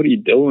it's like, what are you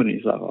doing?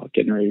 He's like, oh,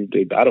 getting ready to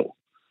do battle.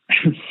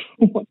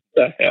 What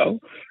the hell?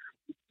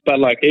 But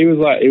like, he was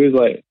on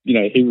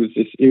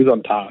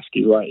task.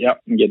 He was like, yep,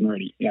 I'm getting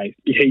ready.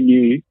 He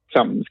knew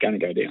something was going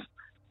to go down.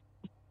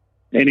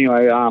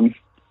 Anyway,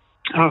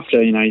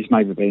 after, he's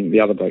maybe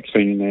the other bloke's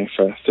been in there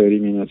for 30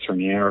 minutes or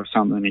an hour or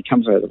something, and he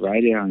comes over the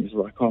radio and he's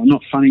like, oh,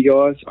 not funny,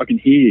 guys. I can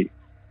hear you.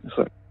 It's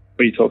like, what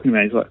are you talking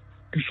about? He's like,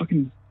 I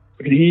can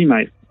hear you,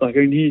 mate. Like,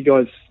 I can hear you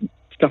guys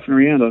stuffing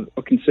around.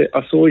 I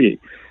saw you.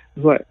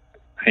 It's like,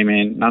 hey,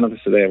 man, none of us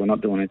are there. We're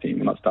not doing anything.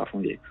 We're not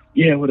stuffing with you.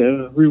 Yeah,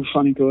 whatever. Real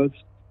funny, guys.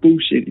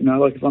 Bullshit.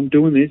 Like, if I'm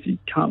doing this, you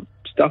can't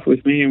stuff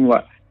with me. And we're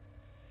like,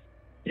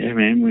 yeah,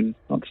 man, we're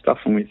not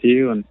stuffing with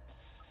you. And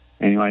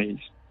anyway, he's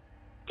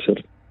sort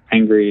of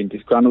angry and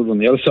disgruntled on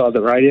the other side of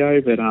the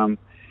radio. But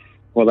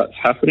while that's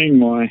happening,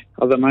 my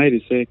other mate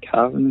is there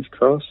carving this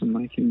cross and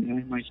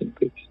making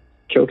big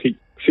Celtic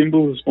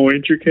symbols more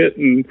intricate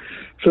and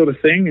sort of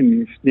thing.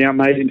 And he's now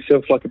made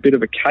himself like a bit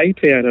of a cape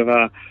out of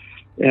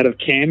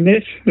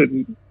camnet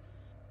and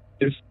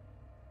just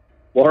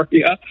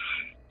warrior.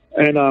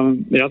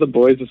 And the other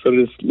boys are sort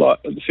of just like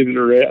sitting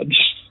around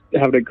just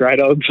having a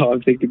great old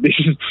time thinking this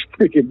is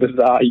freaking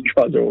bizarre. You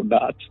guys are all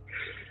nuts.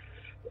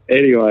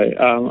 Anyway,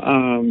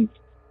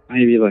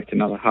 maybe like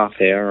another half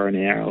hour or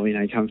an hour,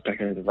 he comes back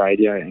over the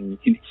radio and you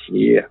can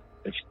hear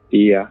the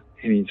fear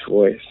in his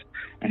voice.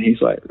 And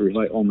he's like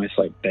really almost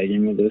like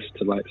begging with us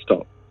to like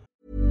stop.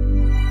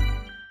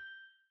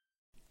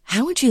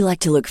 How would you like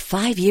to look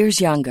 5 years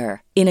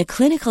younger? In a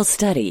clinical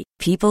study,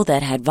 people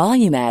that had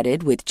volume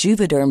added with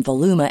Juvederm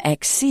Voluma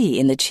XC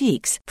in the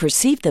cheeks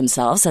perceived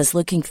themselves as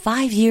looking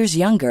 5 years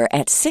younger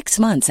at 6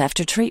 months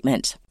after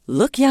treatment.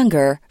 Look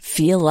younger,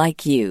 feel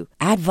like you.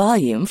 Add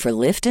volume for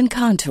lift and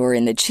contour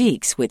in the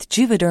cheeks with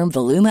Juvederm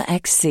Voluma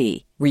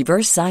XC.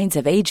 Reverse signs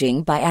of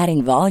aging by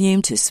adding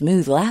volume to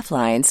smooth laugh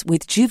lines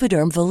with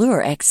Juvederm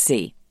Volure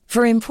XC.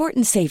 For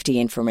important safety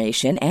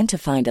information and to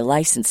find a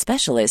licensed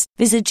specialist,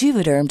 visit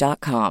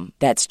Juvederm.com.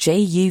 That's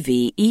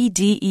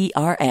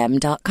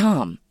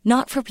JUVEDERM.com.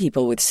 Not for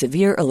people with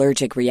severe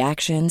allergic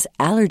reactions,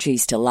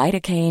 allergies to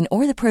lidocaine,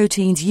 or the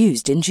proteins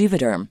used in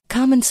Juvederm.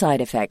 Common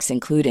side effects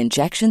include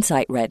injection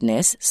site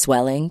redness,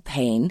 swelling,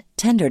 pain,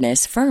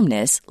 tenderness,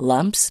 firmness,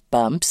 lumps,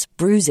 bumps,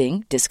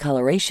 bruising,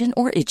 discoloration,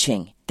 or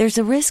itching. There's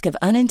a risk of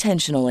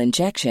unintentional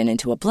injection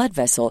into a blood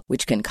vessel,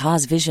 which can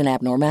cause vision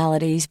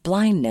abnormalities,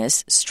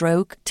 blindness,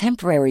 stroke,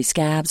 temporary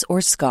scabs,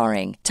 or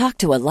scarring. Talk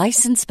to a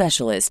licensed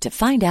specialist to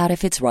find out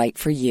if it's right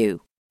for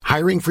you.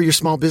 Hiring for your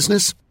small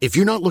business? If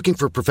you're not looking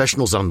for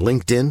professionals on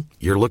LinkedIn,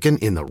 you're looking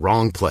in the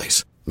wrong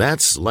place.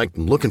 That's like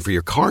looking for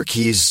your car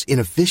keys in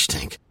a fish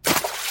tank.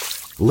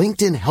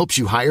 LinkedIn helps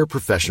you hire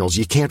professionals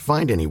you can't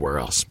find anywhere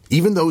else,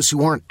 even those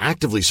who aren't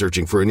actively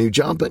searching for a new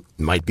job but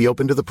might be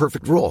open to the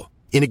perfect role.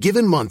 In a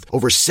given month,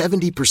 over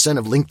 70%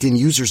 of LinkedIn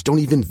users don't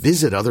even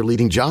visit other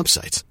leading job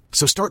sites.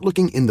 So start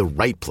looking in the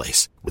right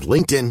place. With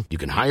LinkedIn, you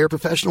can hire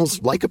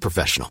professionals like a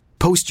professional.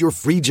 Post your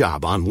free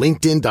job on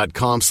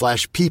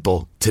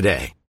linkedin.com/people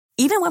today.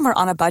 Even when we're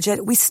on a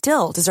budget, we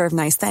still deserve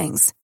nice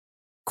things.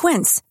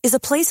 Quince is a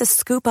place to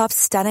scoop up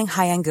stunning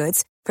high-end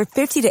goods for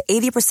 50 to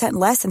 80%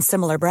 less than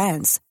similar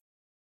brands.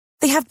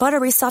 They have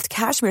buttery soft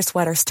cashmere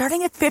sweaters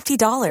starting at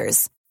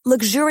 $50,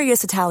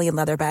 luxurious Italian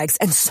leather bags,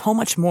 and so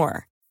much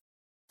more.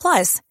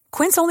 Plus,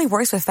 Quince only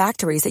works with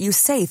factories that use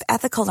safe,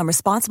 ethical, and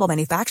responsible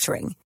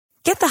manufacturing.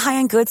 Get the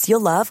high-end goods you'll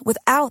love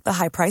without the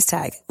high price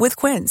tag with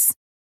Quince.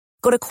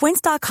 Go to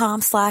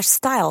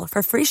quince.com/style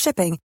for free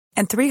shipping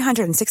and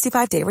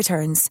 365-day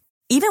returns.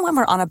 Even when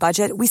we're on a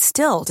budget, we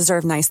still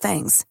deserve nice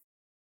things.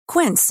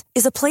 Quince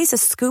is a place to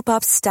scoop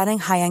up stunning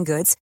high-end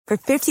goods for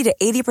 50 to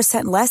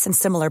 80% less than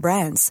similar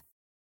brands.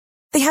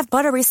 They have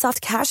buttery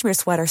soft cashmere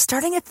sweaters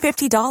starting at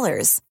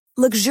 $50,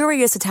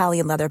 luxurious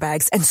Italian leather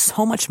bags, and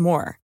so much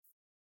more.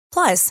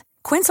 Plus,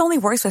 Quince only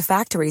works with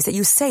factories that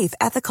use safe,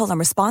 ethical, and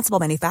responsible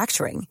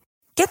manufacturing.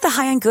 Get the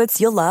high-end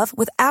goods you'll love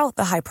without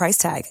the high price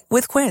tag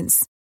with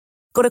Quince.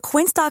 Go to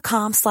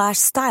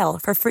quince.com/style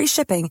for free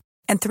shipping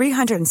and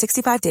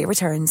 365-day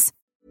returns.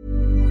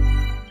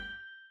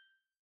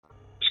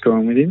 Just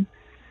going with him,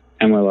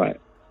 and we're like,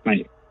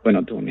 mate, we're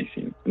not doing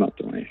anything. We're not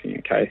doing anything,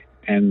 okay?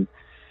 And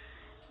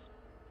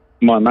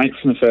my mate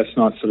from the first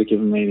night sort of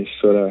given me this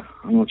sort of,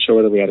 I'm not sure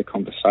whether we had a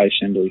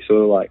conversation, but we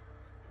sort of like,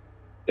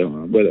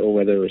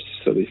 whether it was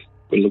sort of,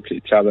 we looked at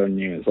each other and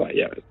knew it was like,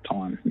 yeah, it's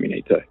time. We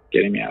need to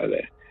get him out of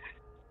there.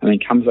 And then he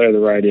comes over the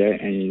radio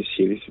and you just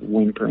hear this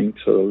whimpering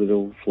sort of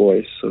little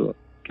voice sort of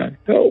go,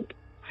 help.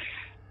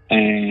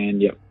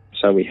 And yep,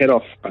 so we head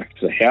off back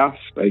to the house.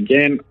 But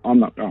again, I'm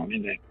not going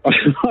in there. I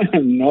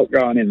am not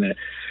going in there.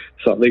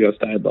 So I think I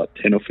stayed like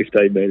 10 or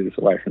 15 metres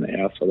away from the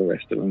house while the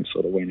rest of them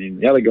sort of went in.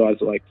 The other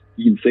guys are like,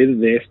 you can see that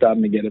they're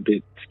starting to get a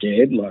bit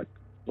scared, like,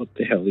 what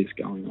the hell is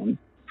going on,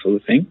 sort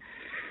of thing.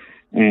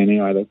 And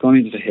anyway, they've gone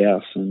into the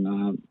house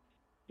and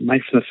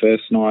mate for the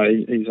first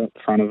night, he's up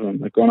front of them.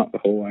 They've gone up the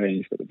hallway and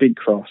he's got the big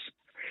cross.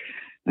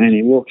 And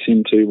he walks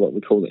into what we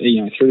call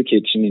through the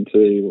kitchen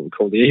into what we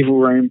call the evil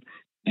room.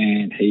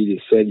 And he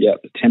just said,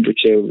 the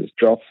temperature was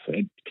dropped.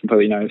 It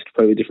completely noticed,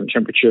 completely different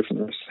temperature from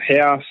the rest of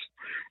the house,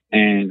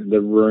 and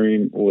the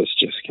room was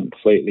just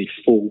completely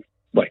full,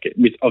 like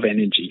of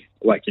energy.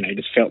 Like, you know, it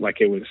just felt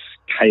like it was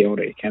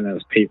chaotic, and there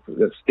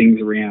was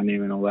things around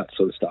him and all that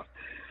sort of stuff.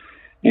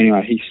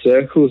 Anyway, he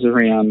circles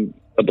around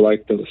the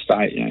bloke that was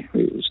staying, you know,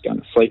 who was going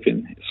to sleep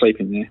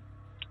in there.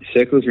 He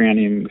circles around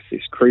him with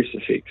this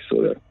crucifix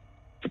sort of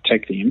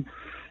protecting him,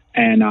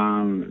 and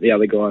the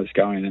other guys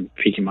go in and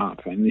pick him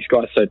up. And this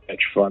guy's so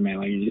petrified, man,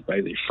 like he's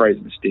basically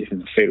frozen stiff in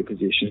the fetal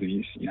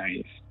position.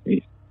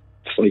 He's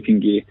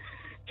sleeping gear.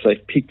 So they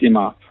picked him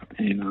up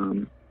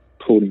and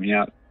pulled him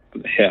out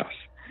of the house.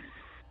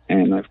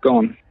 And they've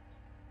come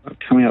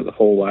out the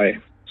hallway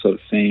sort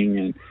of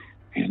thing,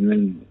 and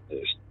then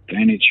there's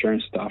furniture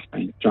and stuff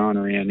being thrown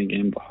around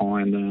again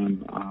behind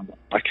them.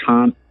 I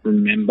can't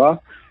remember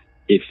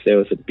if there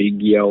was a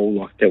big yell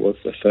like there was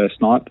the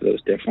first night, but there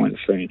was definitely the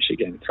furniture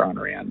getting thrown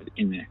around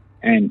in there.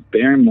 And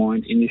bear in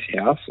mind, in this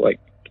house, like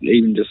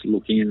even just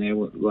looking in there,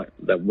 like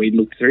that we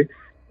looked through,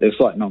 there's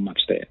like not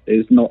much there.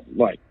 There's not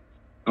like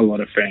a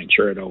lot of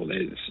furniture at all.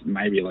 There's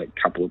maybe like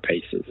a couple of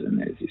pieces, and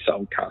there's this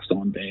old cast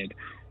iron bed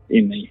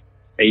in the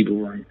evil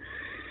room.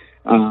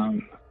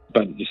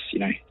 But it just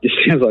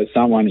sounds like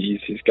someone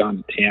is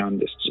going to town,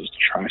 just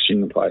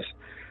trashing the place.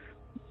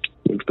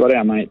 We've got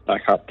our mate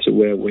back up to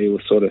where we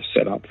were sort of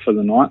set up for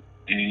the night,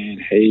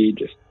 and he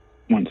just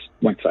won't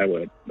say a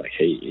word. Like,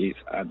 he is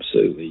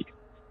absolutely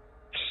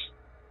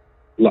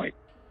like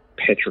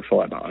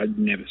petrified. I'd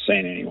never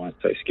seen anyone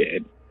so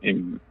scared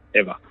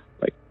ever.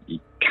 Like,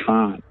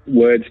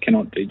 words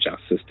cannot do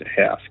justice to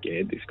how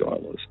scared this guy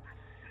was.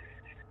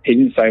 He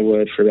didn't say a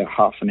word for about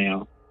half an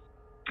hour,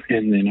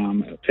 and then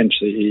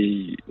eventually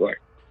he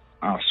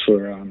asked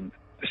for a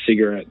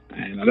cigarette,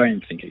 and I don't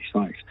even think he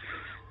smokes.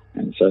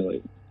 And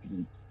so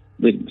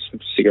lit him a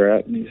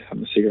cigarette, and he's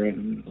having a cigarette,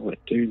 and I'm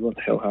like, dude, what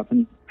the hell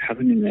happened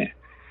in there?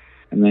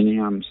 And then he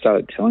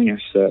started telling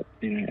us that,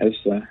 you know, as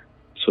the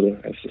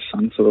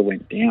sun sort of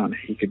went down,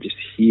 he could just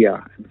hear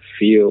and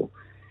feel,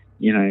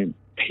 you know,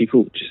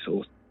 people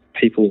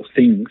or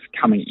things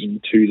coming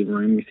into the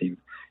room with him.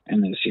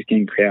 And it's just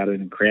getting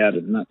crowded,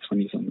 and that's when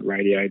he's on the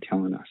radio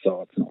telling us,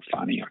 oh, it's not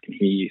funny, I can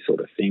hear you, sort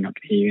of thing. I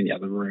can hear you in the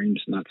other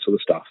rooms and that sort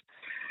of stuff.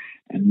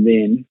 And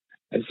then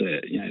as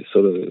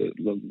the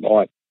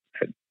light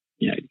had,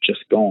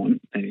 just gone,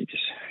 and he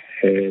just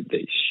heard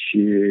these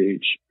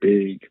huge,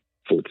 big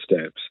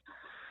footsteps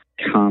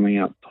coming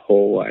up the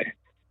hallway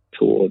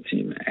towards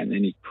him, and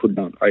then he could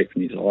not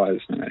open his eyes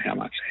no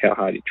matter how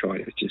hard he tried.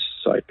 He was just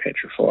so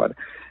petrified,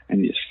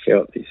 and he just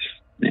felt this,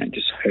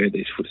 just heard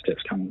these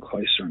footsteps coming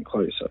closer and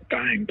closer,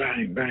 bang,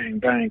 bang, bang,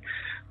 bang,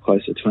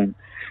 closer to him.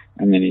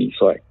 And then he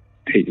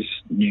just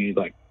knew,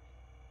 like,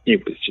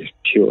 it was just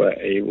pure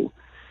evil.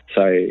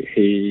 So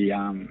he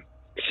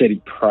said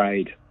he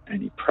prayed,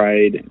 and he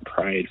prayed and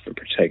prayed for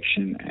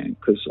protection, and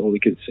because all he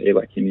could see,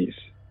 like, in his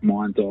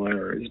mind's eye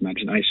or his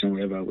imagination or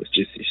whatever, was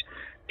just this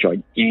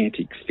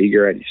gigantic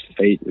figure at his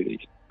feet with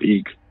these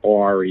big,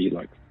 fiery,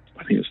 like,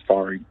 I think it was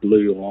fiery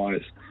blue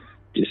eyes,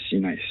 just,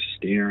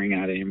 staring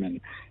at him, and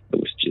it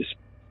was just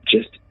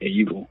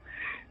evil.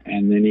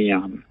 And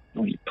then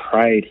when he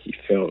prayed, he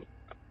felt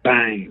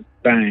bang,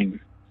 bang,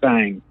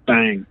 bang,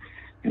 bang,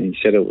 and he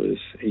said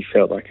he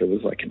felt like it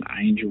was like an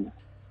angel,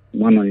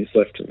 one on his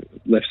left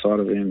side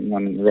of him,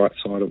 one on the right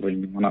side of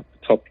him, one up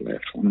the top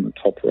left, one on the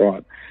top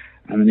right,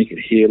 and then he could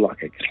hear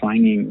like a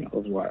clanging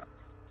of like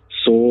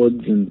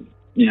swords and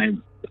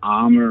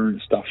armor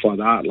and stuff like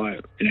that.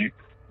 Like,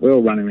 we're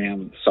all running around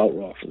with assault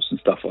rifles and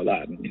stuff like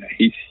that, and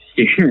he's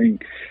hearing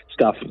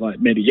stuff like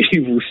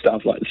medieval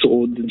stuff like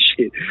swords and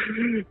shit.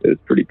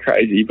 It's pretty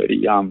crazy. But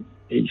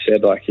he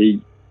said like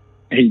he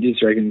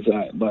just reckons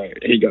that like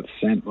he got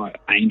sent by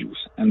angels,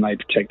 and they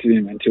protected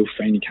him until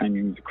Feeney came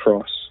in with the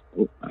cross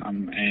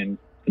and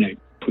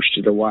pushed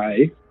it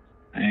away,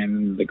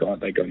 and they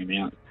got him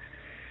out.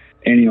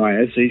 Anyway,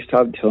 as he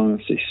started telling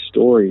us this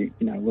story,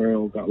 we're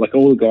all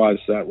all the guys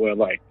that were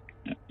like,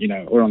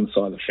 we're on the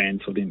side of the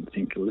fence or didn't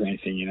think it was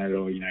anything,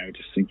 or,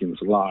 just thinking it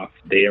was a laugh.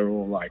 They're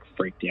all like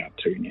freaked out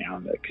too now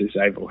because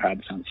they've all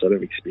had some sort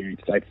of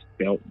experience. They've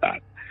felt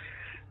that,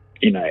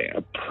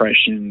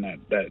 oppression,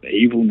 that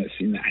evilness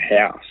in the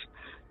house,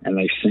 and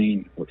they've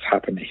seen what's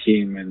happened to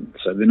him, and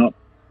so they're not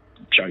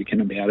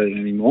joking about it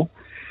anymore.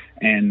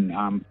 And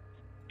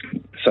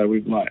so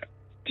we've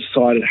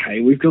decided,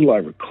 hey, we've got to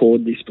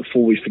record this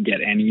before we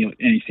forget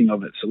anything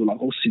of it. So we're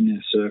all sitting in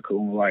a circle,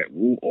 and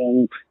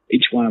we're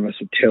each one of us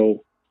would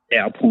tell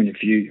our point of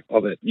view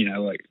of it,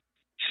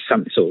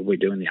 something sort of we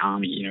do in the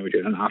army, we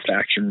do an after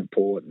action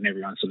report, and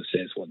everyone sort of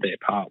says what their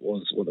part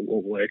was, what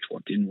worked,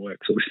 what didn't work,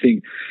 sort of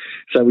thing.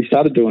 So we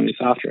started doing this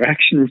after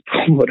action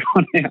report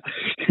on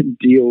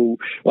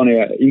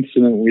our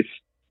incident with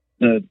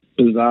the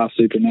bizarre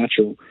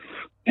supernatural.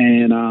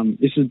 And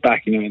this is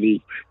back in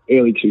the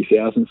early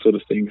 2000s sort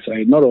of thing. So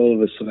not all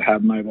of us sort of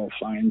have mobile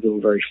phones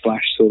or very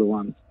flash sort of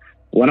ones.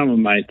 One of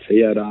my mates, he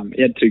had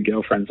two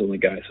girlfriends on the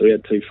go, so he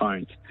had two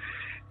phones.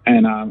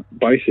 And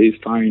both his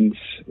phones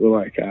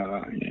were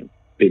a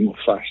bit more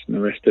flash than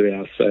the rest of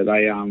ours. So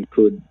they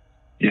could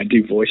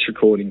do voice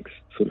recordings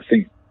sort of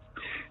thing.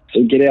 So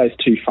we get out his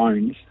two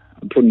phones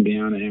and put them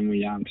down, and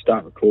we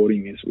start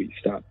recording as we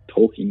start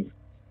talking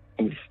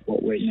of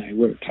what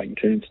we're taking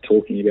turns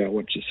talking about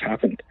what just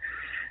happened.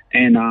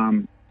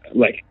 And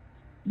like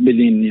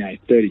within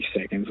 30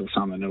 seconds or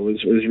something, it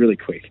was really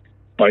quick.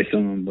 Both of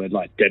them were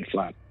like dead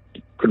flat,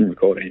 couldn't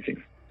record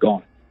anything,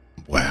 gone.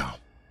 Wow.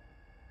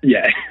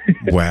 Yeah.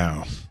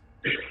 Wow.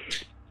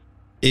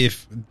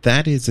 If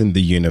that isn't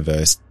the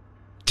universe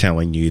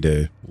telling you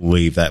to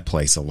leave that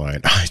place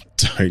alone, I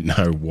don't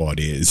know what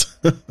is.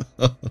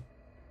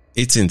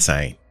 It's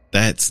insane.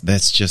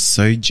 That's just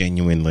so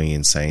genuinely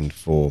insane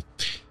for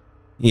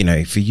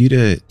you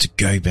to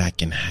go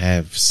back and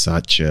have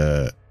such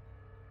an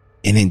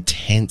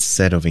intense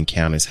set of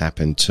encounters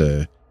happen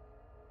to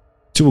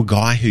a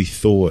guy who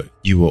thought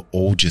you were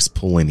all just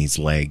pulling his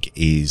leg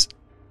is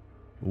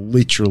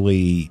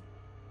literally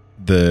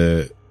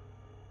the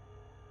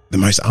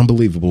most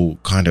unbelievable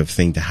kind of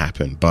thing to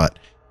happen. But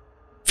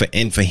for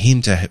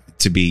him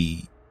to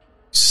be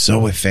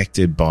so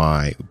affected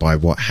by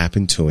what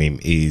happened to him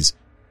is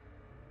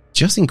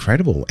just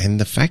incredible. And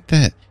the fact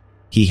that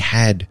he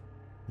had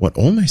what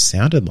almost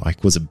sounded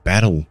like was a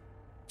battle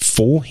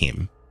for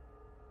him.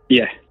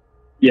 Yeah,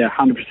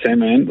 100%,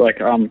 man. Like,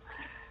 I'm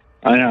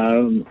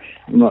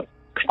not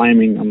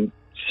claiming I'm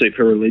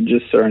super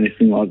religious or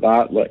anything like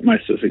that. Like,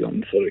 most of us have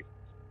gone sort of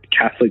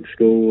Catholic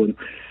school and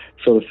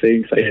sort of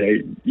thing. So,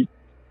 you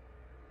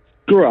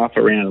grew up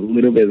around a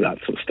little bit of that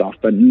sort of stuff,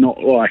 but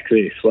not like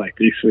this. Like,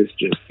 this was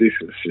just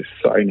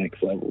so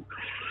next level.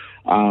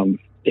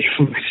 It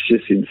was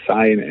just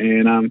insane.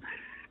 And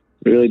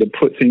really, to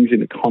put things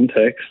into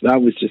context,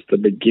 that was just the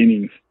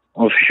beginning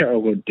of our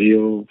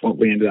ordeal, what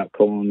we ended up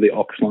calling the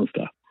Ox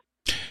Monster.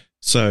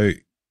 So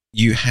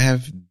you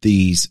have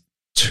these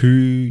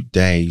 2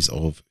 days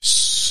of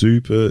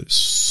super,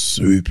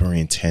 super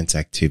intense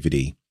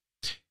activity.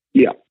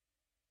 Yeah.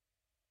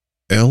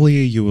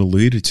 Earlier you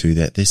alluded to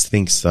that this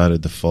thing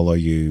started to follow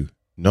you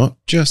not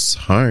just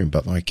home,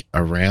 but like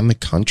around the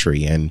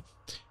country and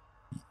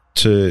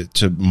to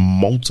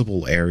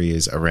multiple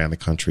areas around the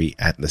country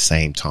at the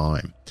same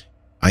time.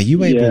 Are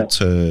you able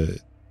to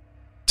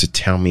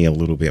tell me a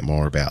little bit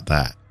more about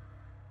that?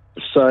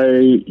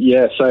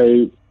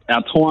 So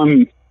our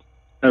time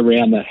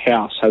around the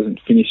house hasn't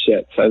finished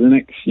yet. So the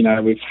next,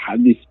 we've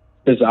had this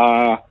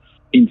bizarre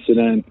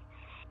incident.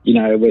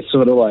 We're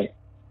sort of like,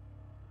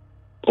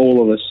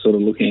 all of us sort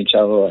of looking at each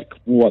other like,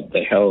 what's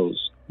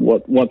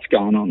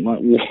going on? Like,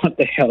 what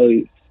the hell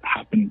has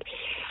happened?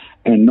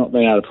 And not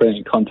being able to put it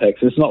in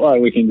context. It's not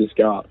like we can just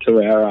go up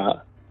to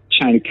our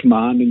chain of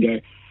command and go,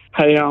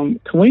 hey,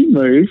 can we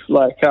move?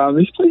 Like,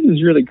 this place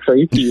is really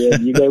creepy.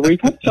 And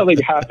we've had something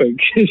happen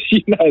because,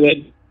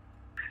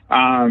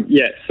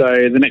 that. So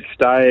the next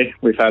day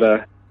we've had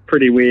a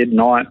pretty weird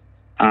night.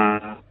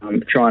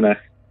 I'm trying to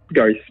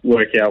go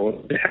work out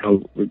what the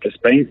hell we've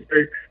just been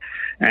through.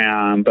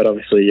 But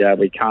obviously,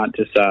 we can't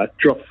just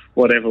drop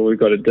whatever we've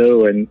got to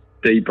do and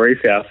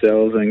debrief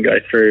ourselves and go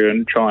through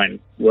and try and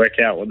work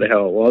out what the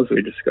hell it was.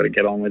 We just got to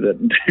get on with it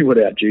and do what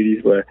our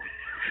duties were.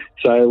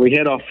 So we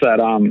head off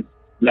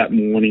that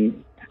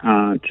morning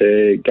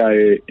to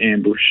go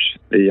ambush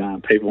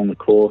the people on the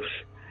course.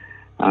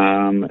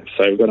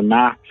 So we've got a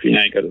map.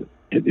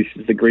 This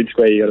is the grid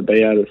square you got to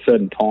be at a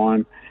certain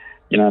time.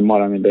 It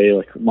might only be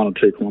like 1 or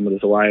 2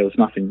 kilometres away. It was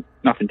nothing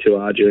too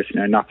arduous.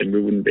 Nothing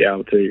we wouldn't be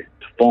able to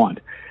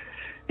find.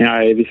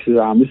 This is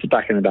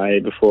back in the day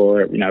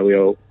before we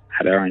all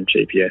had our own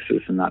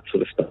GPSs and that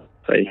sort of stuff.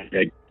 So you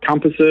had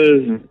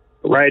compasses and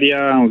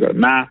radio, and we've got a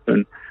map,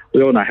 and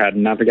we all know how to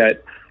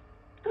navigate.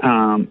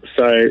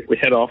 So we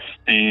head off,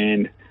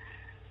 and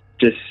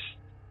just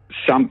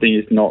something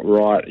is not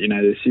right.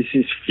 There's just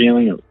this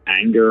feeling of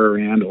anger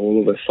around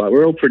all of us. Like,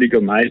 we're all pretty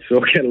good mates. We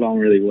all get along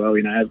really well.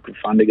 Have good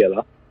fun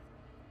together.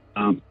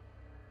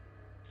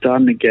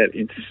 Starting to get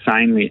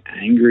insanely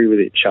angry with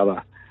each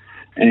other,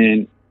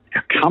 and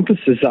our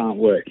compasses aren't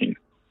working,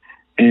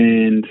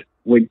 and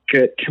we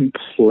get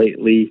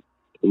completely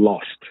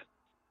lost.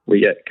 We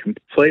get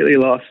completely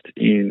lost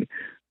in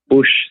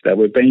bush that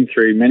we've been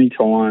through many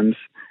times,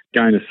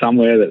 going to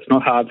somewhere that's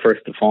not hard for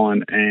us to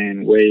find,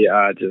 and we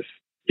are just,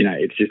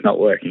 it's just not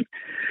working.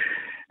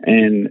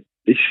 And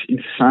this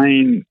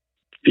insane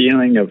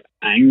feeling of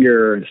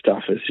anger and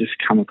stuff has just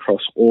come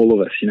across all of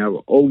us. We're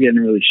all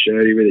getting really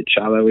shirty with each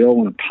other. We all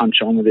want to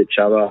punch on with each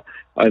other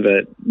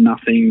over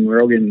nothing.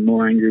 We're all getting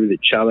more angry with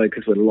each other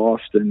because we're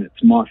lost, and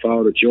it's my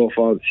fault, it's your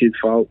fault, it's his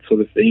fault, sort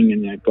of thing.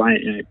 And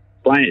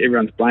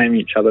everyone's blaming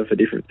each other for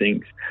different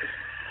things.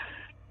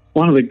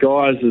 One of the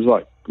guys has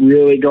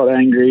really got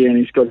angry, and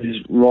he's got his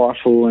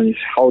rifle and he's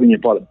holding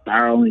it by the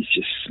barrel, and he's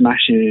just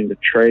smashing it into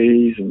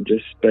trees and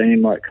just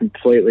being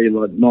completely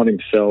not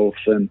himself.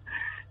 And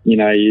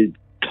you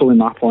pull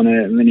him up on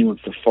it, and then he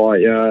wants to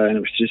fight you, and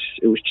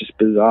it was just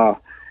bizarre.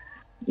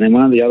 And then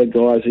one of the other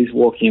guys, he's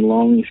walking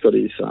along, he's got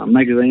his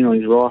magazine on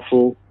his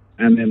rifle,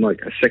 and then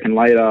a second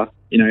later,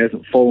 he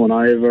hasn't fallen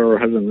over or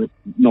hasn't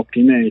knocked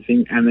into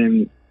anything, and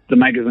then the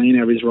magazine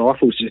of his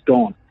rifle's just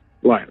gone,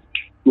 like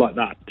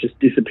that, just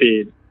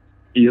disappeared.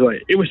 He's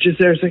like, it was just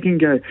there a second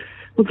ago.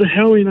 what the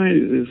hell,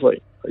 there's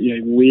like,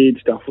 weird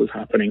stuff was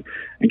happening.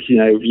 And, if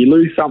you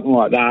lose something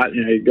like that,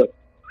 you've got,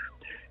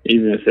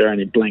 even if they're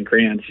only blank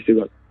rounds, you've still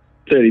got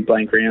 30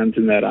 blank rounds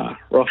in that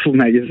rifle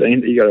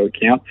magazine that you got to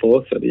account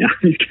for. So the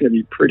Army's going to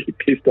be pretty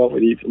pissed off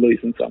with you for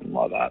losing something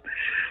like that.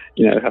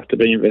 Have to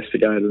be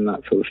investigated and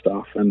that sort of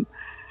stuff. And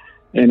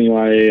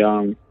anyway,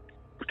 I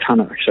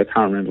can't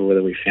remember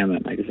whether we found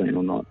that magazine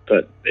or not,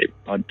 but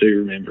I do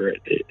remember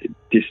it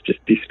just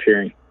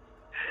disappearing.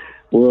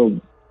 We're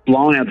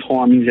blowing our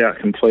timings out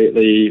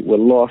completely. We're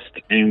lost,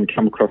 and we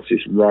come across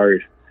this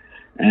road.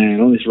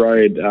 And on this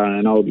road,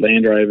 an old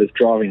Land Rover's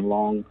driving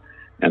along,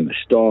 and they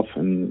stop,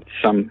 and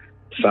some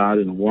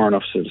sergeant or warrant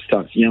officer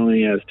starts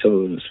yelling at us,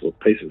 telling us what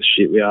pieces of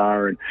shit we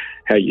are and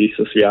how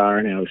useless we are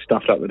and how we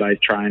stuffed up the day's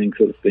training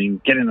sort of thing.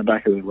 Get in the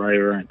back of the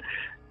Rover and,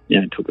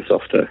 took us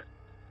off to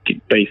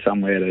be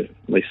somewhere to,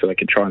 at least so they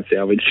could try and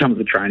salvage some of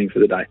the training for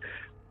the day.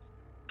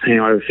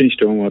 Anyway, we finished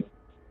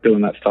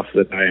doing that stuff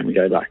for the day, and we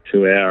go back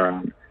to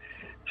our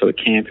sort of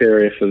camp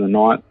area for the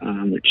night,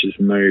 which is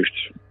moved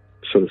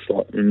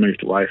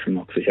away from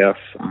Loxley House.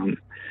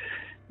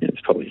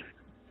 It's probably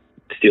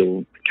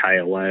still K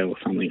away or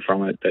something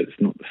from it, but it's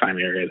not the same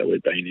area that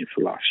we've been in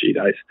for the last few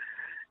days.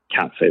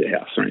 Can't see the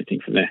house or anything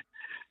from there.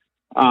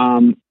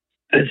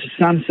 As the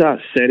sun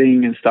starts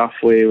setting and stuff,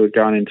 we were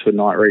going into a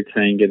night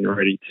routine, getting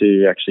ready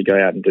to actually go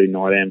out and do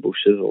night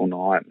ambushes all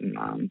night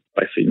and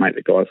basically make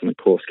the guys on the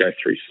course go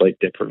through sleep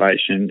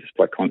deprivation just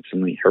by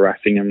constantly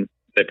harassing them,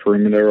 their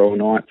perimeter all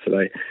night, so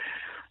they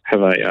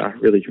have a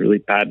really, really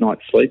bad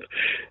night's sleep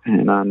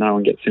and no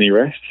one gets any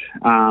rest.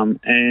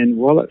 And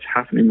while that's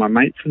happening, my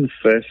mate from the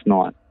first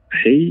night,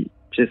 he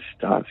just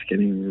starts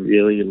getting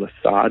really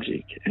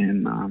lethargic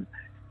and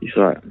he's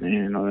like,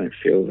 man, I don't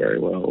feel very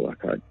well.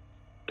 Like, I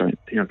don't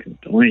think I can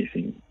do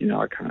anything.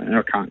 I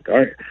can't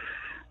go.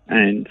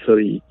 And so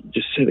you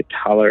just see the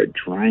colour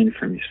drain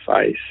from his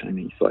face, and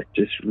he's like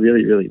just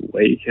really, really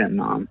weak.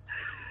 And I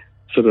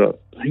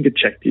think I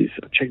checked his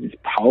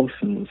pulse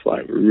and it was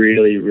like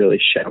really, really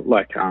sharp.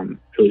 Like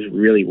it was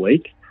really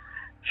weak.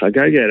 So I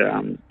go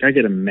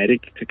get a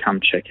medic to come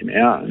check him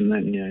out, and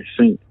then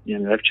soon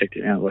they've checked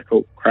him out. Like,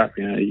 oh crap,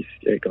 he's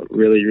got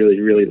really, really,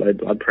 really low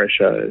blood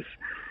pressure.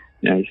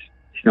 He's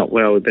not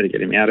well. We better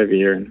get him out of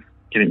here and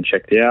get him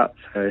checked out.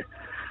 So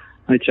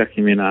they chuck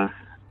him in an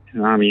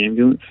army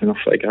ambulance, and off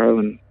they go.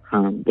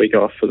 And we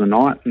go off for the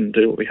night and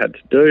do what we had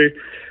to do.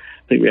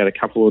 I think we had a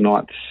couple of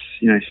nights,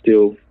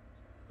 still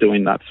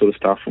doing that sort of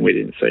stuff, and we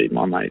didn't see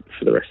my mate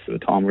for the rest of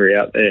the time we were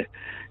out there,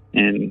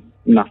 and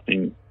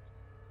nothing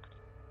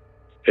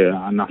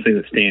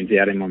that stands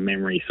out in my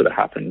memory sort of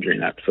happened during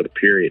that sort of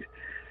period.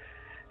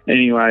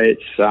 Anyway,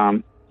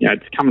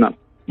 it's coming up.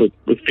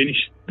 We've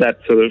finished that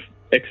sort of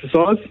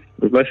exercise.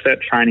 We've left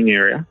that training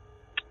area,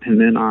 and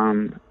then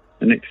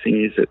the next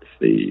thing is it's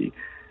the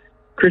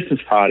Christmas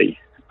party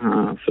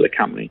for the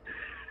company.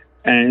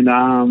 And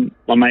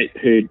my mate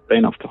who'd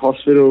been off to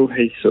hospital,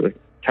 he sort of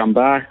come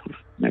back,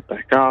 met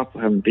back up,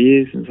 we're having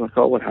beers, and he's like,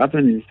 oh, what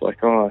happened? He's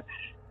like, I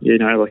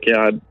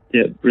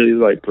had really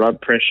low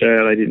blood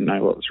pressure. They didn't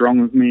know what was wrong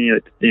with me.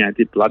 They,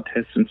 did blood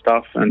tests and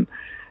stuff,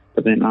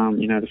 but then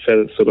the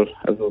further sort of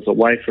as I was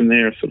away from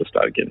there, I sort of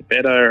started getting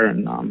better,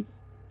 and I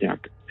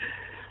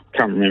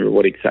can't remember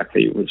what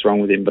exactly was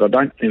wrong with him, but I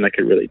don't think they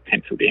could really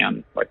pencil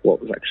down like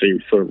what was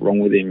actually sort of wrong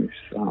with him.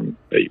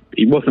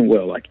 He wasn't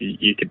well. Like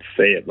you could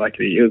see it. Like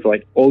it was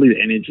like all his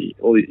energy,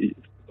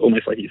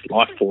 almost like his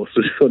life force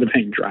was sort of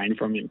being drained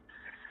from him.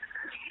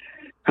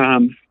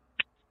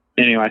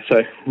 Anyway,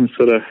 so we're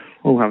sort of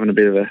all having a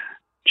bit of a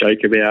joke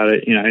about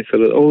it,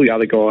 sort of all the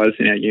other guys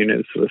in our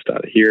unit sort of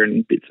started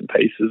hearing bits and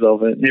pieces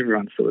of it, and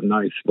everyone sort of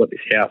knows what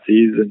this house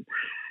is, and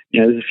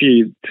there's a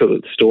few sort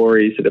of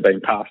stories that have been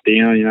passed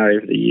down,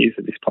 over the years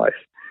of this place.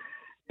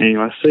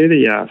 Anyway, I see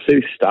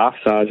the staff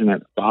sergeant at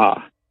the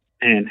bar,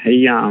 and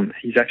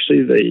he's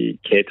actually the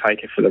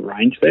caretaker for the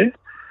range there.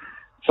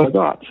 So I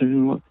go up to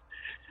him, like,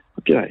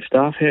 g'day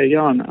staff, how you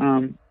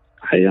going?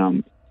 Hey,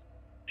 do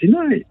you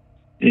know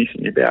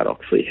anything about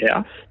Oxley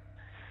House?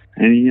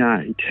 And he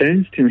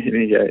turns to me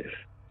and he goes,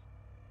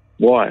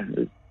 why?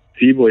 Have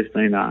you boys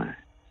been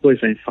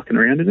fucking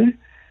around in there?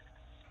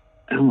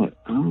 And I'm like,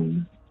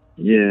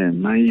 yeah,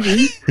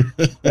 maybe.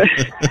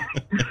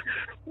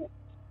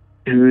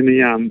 And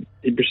then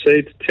he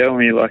proceeds to tell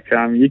me, like,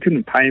 you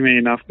couldn't pay me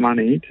enough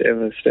money to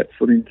ever step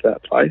foot into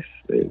that place.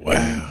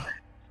 Wow.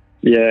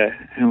 Yeah.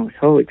 And I'm like,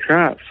 holy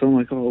crap. So I'm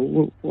like,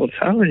 oh, what's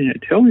happening?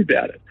 Tell me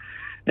about it.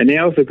 And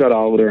now as I've got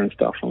older and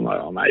stuff, I'm like,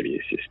 oh, maybe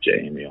it's just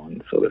G'ing me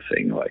on sort of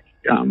thing. Like,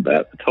 but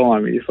at the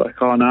time, he's like,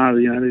 oh, no,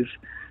 there's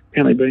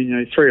apparently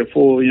been, 3 or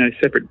 4,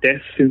 separate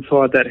deaths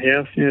inside that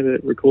house, that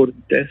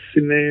recorded deaths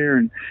in there.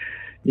 And,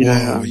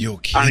 whoa, you're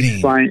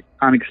kidding.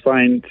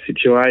 Unexplained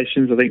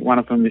situations. I think one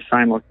of them is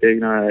saying, like,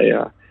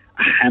 a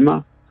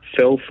hammer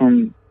fell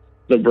from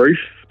the roof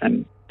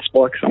and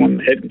spiked someone in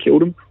the head and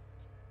killed him.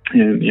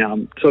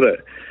 And, sort of,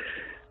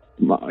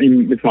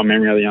 with my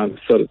memory, I've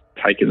sort of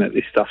taken that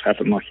this stuff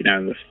happened, like, in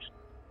the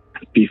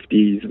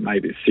 50s and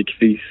maybe the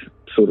 60s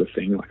sort of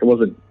thing. Like, it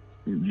wasn't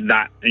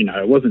that,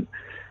 it wasn't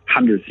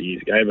hundreds of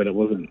years ago, but it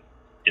wasn't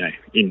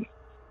in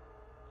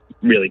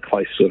really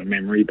close sort of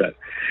memory. But,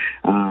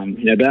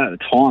 about the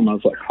time I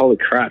was like, holy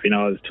crap,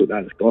 I just took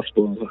that as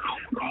gospel. I was like,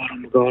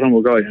 oh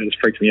my God. It just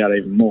freaked me out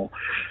even more.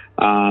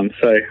 I'm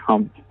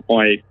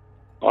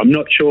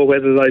not sure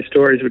whether those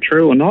stories were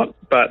true or not,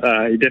 but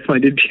he definitely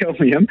did tell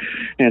me them,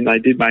 and they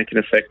did make an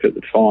effect at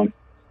the time.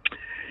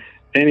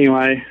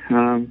 Anyway,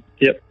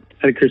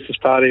 had a Christmas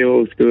party,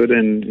 all was good,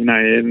 and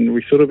and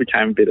we sort of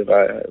became a bit of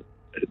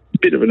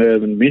an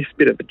urban myth,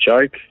 bit of a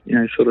joke,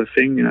 sort of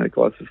thing. The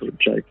guys would sort of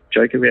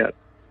joke about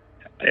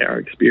our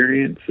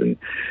experience and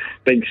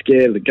being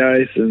scared of the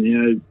ghosts, and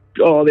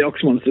the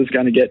ox monster's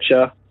going to get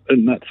you,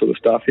 and that sort of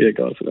stuff. Yeah,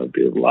 guys would have a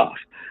bit of a laugh.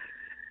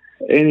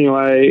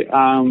 Anyway,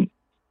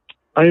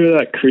 over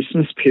that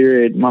Christmas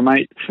period, my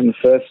mate from the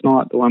first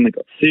night, the one that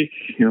got sick,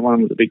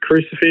 one with the big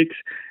crucifix,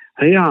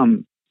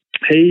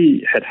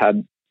 he had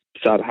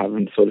started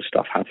having sort of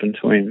stuff happen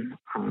to him.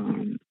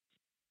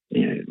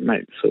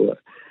 Mate sort of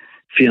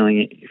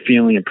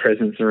feeling a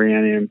presence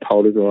around him,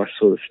 poltergeist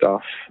sort of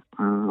stuff.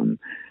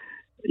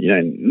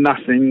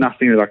 Nothing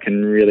that I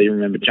can really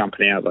remember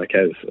jumping out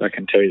as I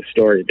can tell you the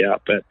story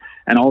about.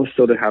 And I was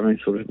sort of having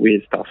sort of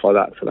weird stuff like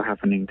that sort of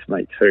happening to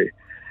me too.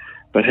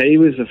 But he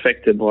was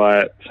affected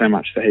by it so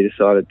much that he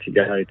decided to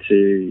go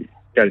to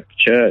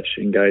church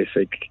and go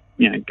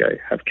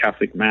have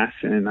Catholic mass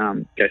and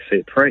go see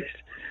a priest.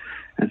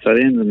 And so at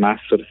the end of the mass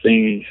sort of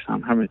thing, he's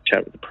having a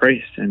chat with the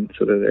priest, and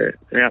sort of they're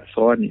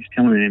outside, and he's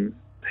telling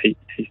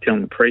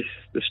the priest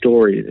the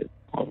story that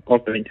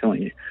I've been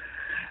telling you.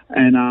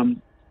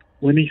 And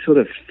when he sort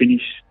of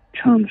finished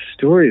telling the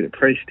story, the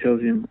priest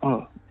tells him,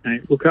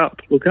 look up.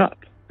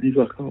 And he's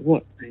like, oh,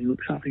 what? And he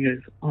looks up and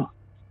goes, oh,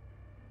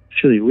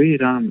 it's really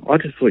weird. I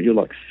just thought you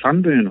were like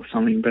sunburn or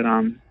something, but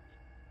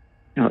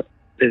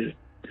there's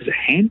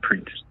a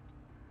handprint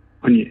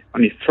on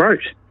your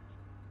throat.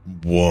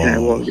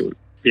 Whoa.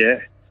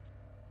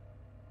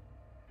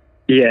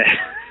 Yeah.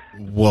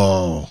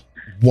 Whoa.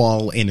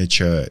 While in a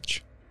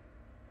church.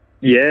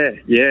 Yeah.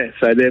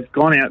 So they're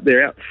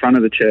out front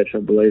of the church, I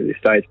believe, at this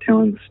stage,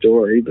 telling the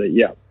story. But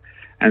yeah,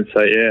 and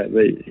so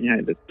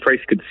the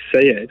priest could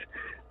see it,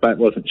 but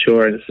wasn't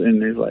sure. And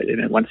he's like,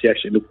 once he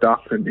actually looked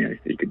up and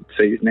he could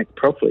see his neck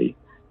properly,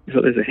 he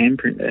thought there's a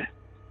handprint there.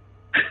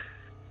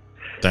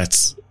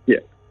 That's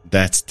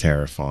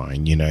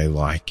terrifying.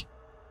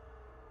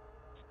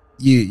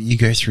 You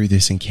go through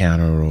this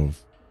encounter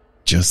of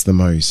just the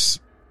most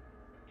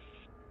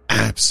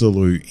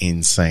absolute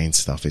insane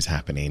stuff is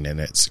happening, and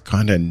it's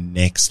kind of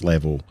next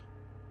level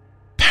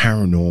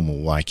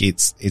paranormal. Like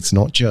it's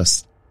not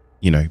just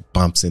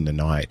bumps in the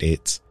night.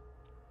 It's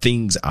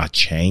things are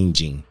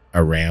changing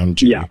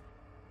around you,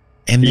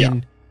 and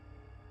then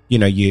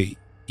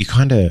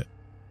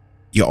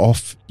you're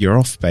off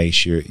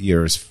base.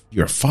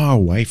 You're far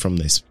away from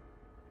this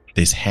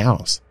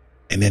house,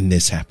 and then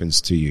this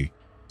happens to you.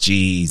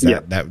 Jeez,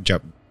 that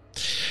jump.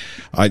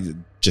 I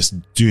just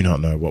do not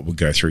know what would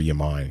go through your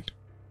mind.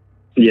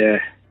 Yeah,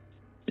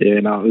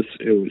 no,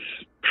 it was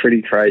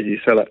pretty crazy.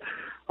 So I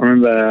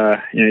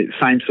remember,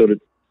 same sort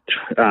of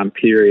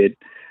period.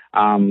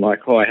 I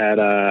had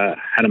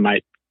a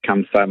mate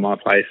come stay at my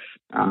place.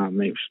 He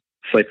was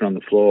sleeping on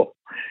the floor,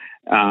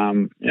 so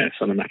on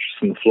a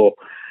mattress on the floor,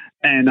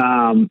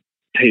 and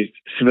his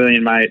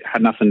civilian mate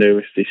had nothing to do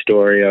with this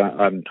story.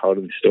 I hadn't told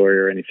him the story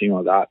or anything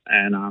like that,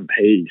 and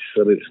he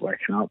sort of just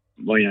waking up,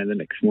 the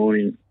next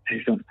morning,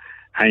 he's going,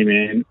 "Hey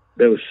man,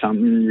 there was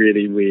something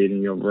really weird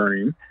in your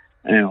room."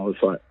 And I was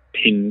like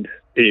pinned.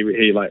 He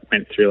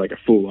went through like a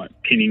full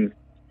pinning.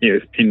 He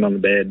was pinned on the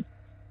bed.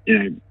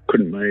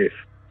 Couldn't move.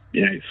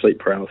 Sleep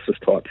paralysis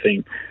type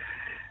thing.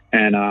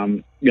 And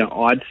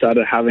I'd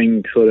started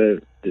having sort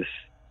of this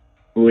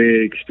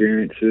weird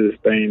experiences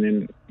being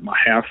in my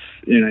house.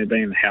 Being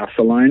in the house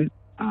alone,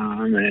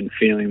 and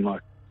feeling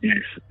like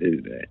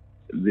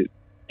the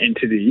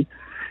entity,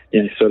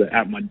 sort of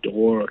at my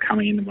door or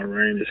coming into my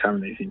room, just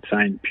having these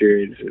insane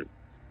periods of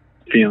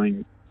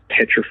feeling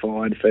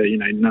petrified for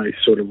no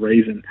sort of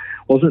reason.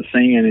 Wasn't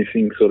seeing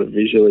anything sort of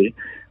visually,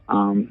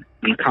 and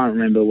I can't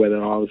remember whether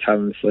I was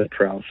having sleep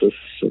paralysis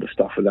sort of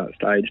stuff at that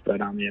stage. But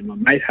my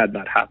mate had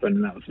that happen,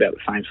 and that was about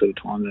the same sort of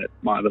time that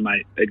my other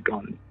mate had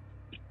gone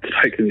and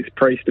spoken to this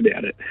priest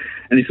about it.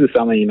 And this was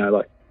something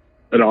that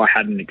I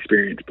hadn't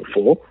experienced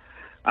before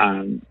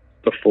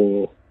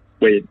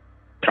we'd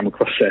come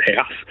across that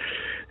house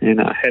and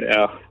had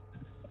our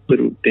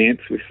little dance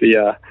with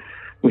the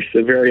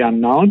very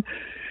unknown.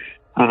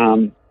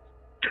 And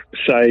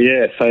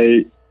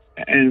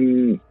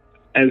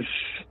as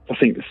I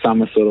think the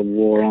summer sort of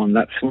wore on,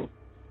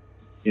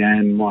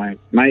 and my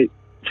mate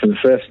from the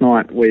first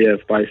night, we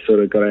have both sort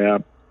of got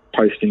our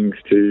postings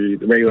to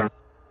the regular.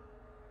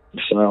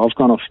 So I've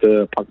gone off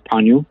to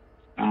Puckapunyal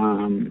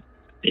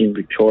in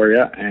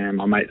Victoria, and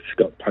my mate's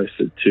got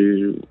posted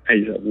to,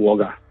 he's at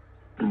Wagga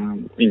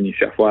in New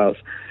South Wales.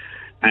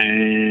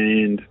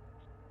 And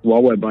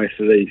while we're both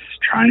at these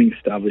training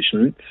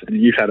establishments, and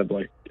you've had a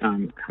bloke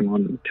come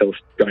on and tell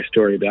a ghost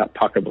story about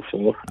Pucka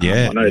before.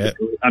 Yeah,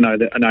 I know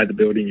the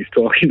building he's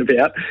talking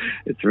about.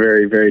 It's a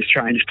very, very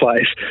strange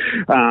place.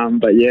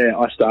 But yeah,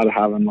 I started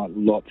having like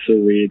lots of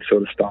weird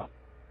sort of stuff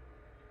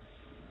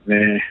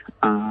there.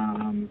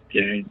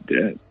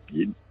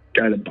 You'd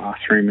go to the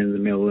bathroom in the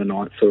middle of the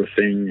night sort of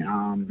thing,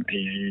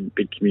 in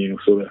big communal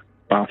sort of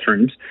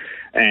bathrooms,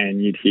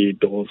 and you'd hear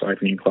doors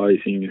opening,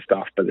 closing and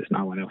stuff, but there's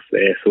no one else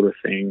there sort of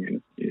thing,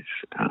 and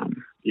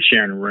you're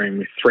sharing a room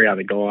with 3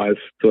 other guys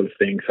sort of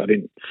thing, so I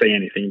didn't see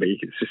anything, but you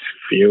could just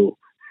feel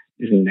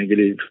this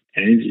negative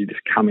energy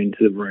just come into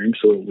the room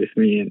sort of with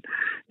me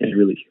and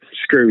really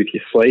screw with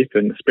your sleep,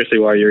 and especially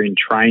while you're in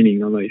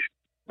training on these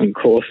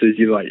courses,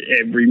 you're like,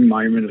 every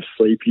moment of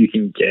sleep you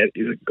can get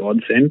is a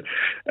godsend,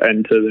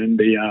 and to then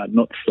be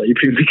not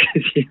sleeping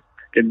because you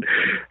can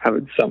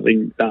have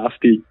something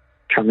nasty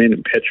come in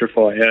and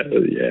petrify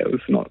you. Yeah, it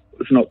was not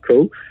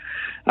cool.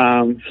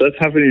 So that's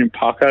happening in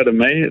Pucka to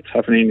me. It's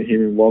happening to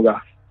him in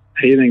Wagga.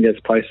 He then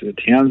gets posted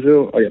to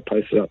Townsville. I get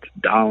posted up to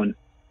Darwin.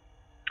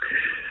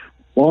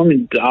 While I'm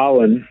in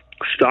Darwin,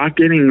 I start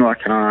getting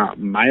like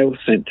mail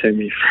sent to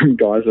me from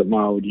guys at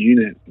my old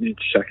unit.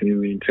 It's checking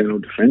in the internal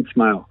defence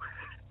mail.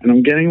 And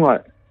I'm getting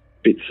like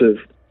bits of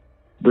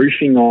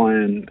roofing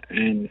iron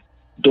and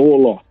door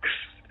locks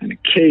and a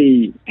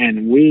key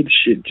and weird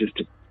shit just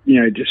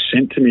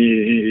sent to me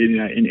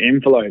in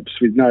envelopes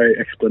with no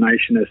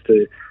explanation as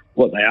to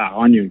what they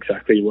are. I knew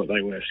exactly what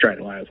they were straight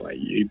away. I was like,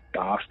 you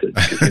bastards.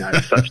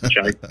 It's such a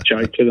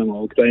joke to them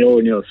all. They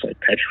all knew I was so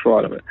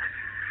petrified of it.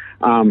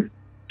 And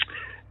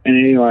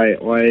anyway,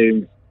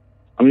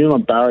 I'm in my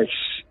barracks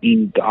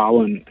in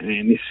Darwin,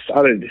 and this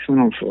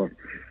went on for,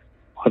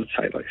 I'd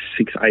say, like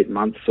 6-8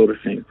 months sort of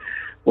thing,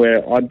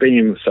 where I'd be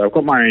in, so I've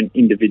got my own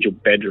individual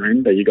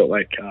bedroom, but you got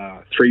like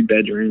 3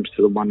 bedrooms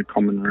to the 1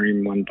 common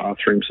room, 1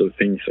 bathroom sort of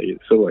thing. So you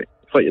sort of like,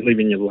 it's like you live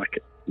in your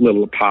like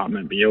little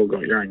apartment, but you all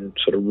got your own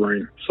sort of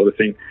room sort of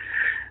thing.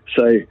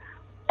 So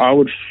I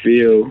would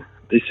feel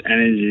this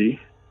energy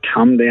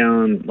come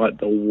down like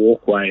the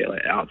walkway,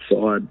 like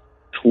outside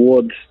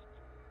towards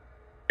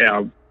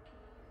our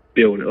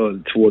build, or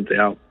towards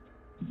our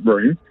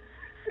room,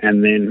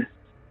 and then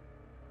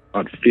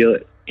I'd feel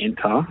it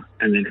enter,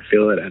 and then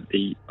feel it at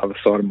the other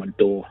side of my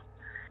door,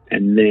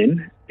 and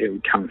then it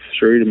would come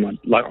through to my,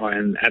 like I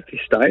am at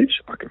this stage,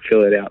 I can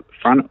feel it out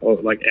front,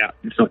 or like out,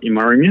 it's not in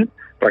my room yet,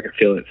 but I can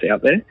feel it's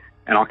out there,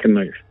 and I can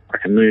move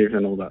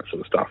and all that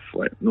sort of stuff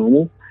like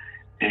normal,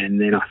 and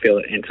then I feel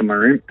it enter my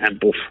room, and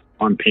boof,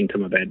 I'm pinned to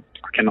my bed.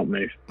 I cannot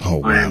move. Oh,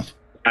 wow. I am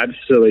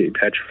absolutely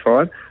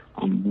petrified.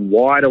 I'm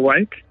wide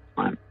awake.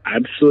 I'm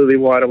absolutely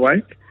wide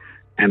awake,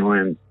 and I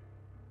am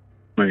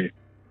moved.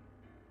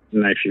 I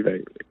don't know if you've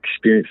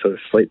experienced sort of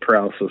sleep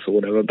paralysis or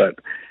whatever, but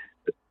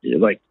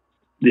like,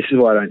 this is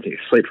why I don't think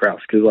it's sleep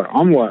paralysis, because like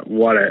I'm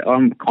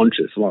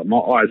conscious, like my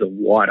eyes are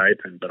wide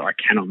open, but I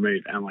cannot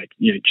move, and like,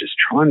 just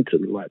trying to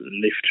like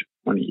lift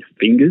one of your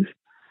fingers,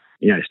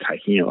 it's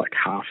taking you like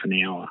half an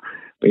hour,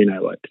 but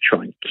like to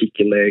try and kick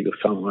your leg or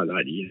something like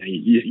that,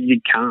 you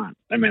can't,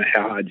 no matter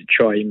how hard you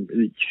try.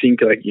 You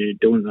think like you're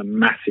doing the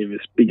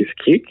massivest, biggest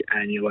kick,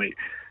 and you're like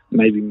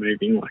maybe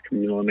moving like a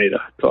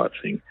millimeter type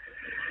thing.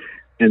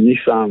 And this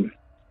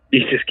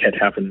just kept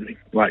happening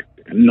like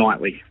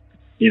nightly,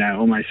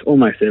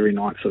 almost every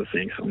night sort of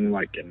thing. So I'm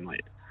like getting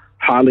like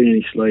hardly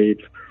any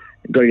sleep.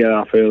 I've got to get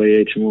up early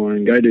each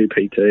morning, go do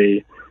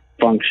PT,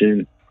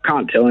 function.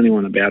 Can't tell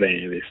anyone about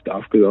any of this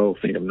stuff because they'll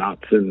think I'm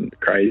nuts and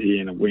crazy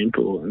and a wimp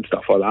and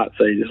stuff like that.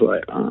 So you're just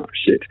like, oh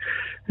shit,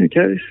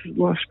 okay,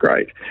 life's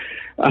great.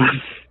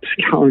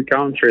 Just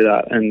going through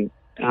that, and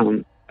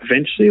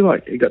eventually,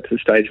 like, it got to the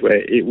stage where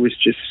it was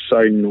just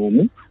so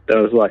normal that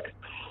I was like,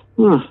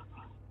 oh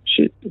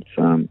shit, it's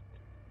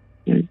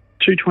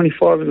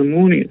 2:25 in the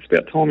morning. It's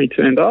about time he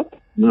turned up.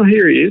 Oh,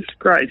 here he is.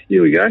 Great,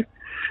 here we go.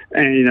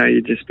 And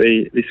you'd just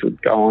be, this would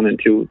go on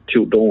until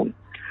dawn.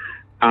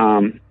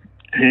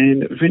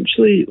 And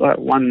eventually, like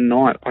one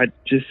night, I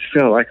just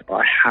felt like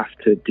I have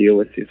to deal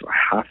with this. I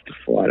have to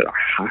fight it. I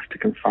have to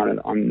confront it.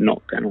 I'm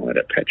not going to let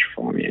it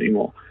petrify me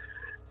anymore.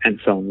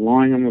 And so I'm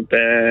lying on my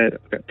bed.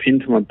 I got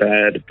pinned to my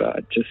bed, but I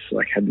just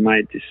like had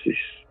made this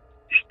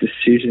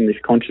decision,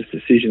 this conscious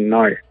decision.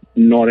 No,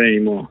 not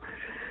anymore.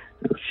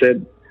 And I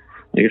said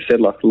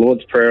like the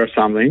Lord's Prayer or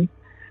something.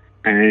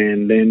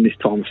 And then this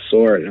time I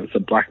saw it, and it was a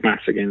black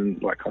mass again,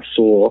 like I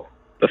saw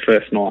the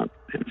first night.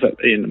 It was at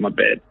the end of my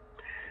bed.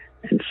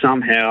 And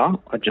somehow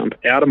I jump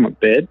out of my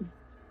bed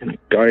and I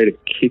go to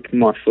kick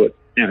my foot.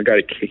 I go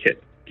to kick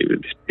it, give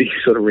it this big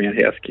sort of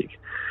roundhouse kick.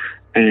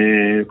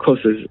 And of course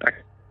there's a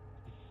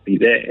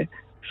there,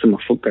 so my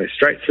foot goes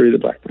straight through the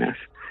black mass,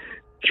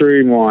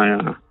 through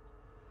my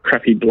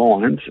crappy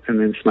blinds, and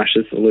then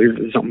smashes the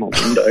louvers on my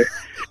window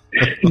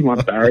in my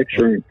barracks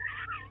room.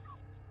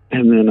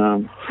 And then,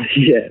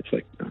 it's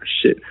like, oh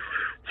shit.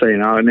 So,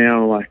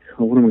 now like,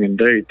 what am I going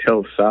to do?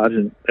 Tell the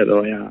sergeant that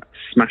I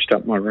smashed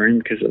up my room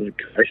because there was a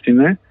ghost in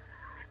there.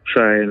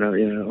 So,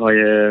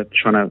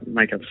 trying to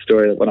make up a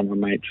story that one of my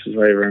mates was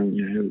over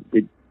and,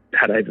 we'd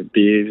had over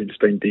beers and just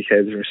been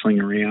dickheads wrestling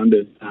around.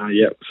 And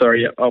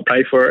I'll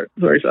pay for it.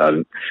 Sorry,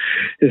 Sergeant.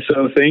 This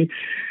sort of thing.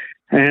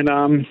 And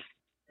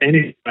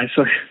anyway,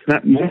 so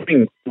that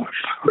morning, I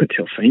could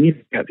tell Feeney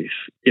about this,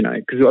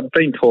 because I'd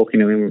been talking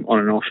to him on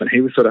and off, and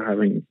he was sort of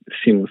having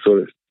similar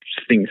sort of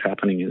things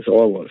happening as I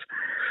was.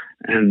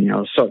 And I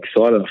was so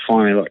excited, I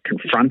finally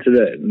confronted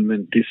it and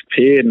then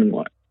disappeared.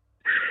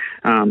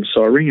 And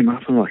so I ring him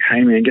up and I'm like,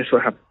 "Hey man, guess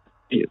what happened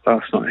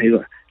last night?" He's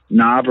like,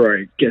 "Nah,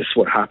 bro, guess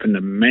what happened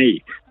to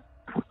me?"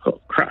 I'm like,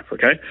 "Oh crap,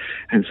 okay."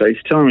 And so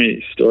he's telling me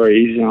his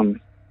story.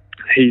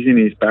 He's in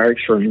his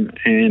barracks room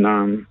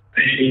and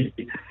he's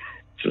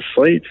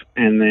asleep,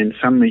 and then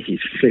suddenly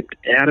he's flipped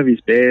out of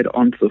his bed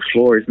onto the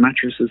floor. His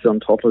mattress is on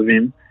top of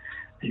him.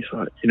 He's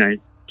like,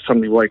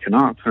 suddenly woken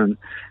up, and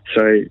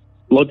so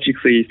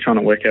logically he's trying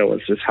to work out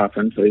what's just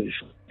happened. So he's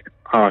like,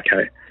 "Oh,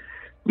 okay,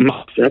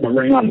 must have a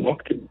ring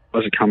unlocked." It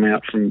must have come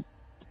out from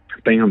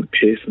being on the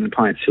piss and then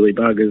playing silly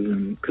buggers,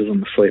 and because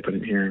I'm asleep I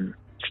didn't hear him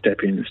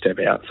step in and step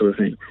out sort of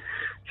thing.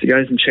 So he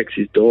goes and checks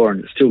his door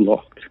and it's still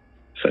locked.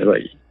 So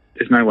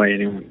there's no way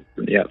anyone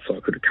from the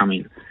outside could have come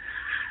in.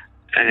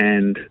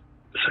 And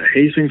so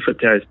he's been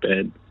flipped out of his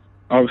bed.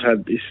 I've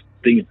had this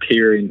thing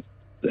appear in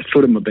the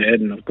foot of my bed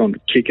and I've gone to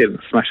kick it and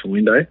smash the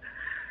window.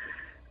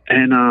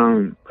 And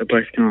we're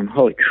both going,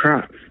 "Holy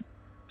crap."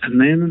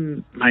 And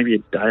then maybe a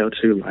day or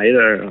two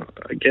later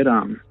I get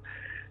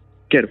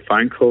a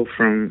phone call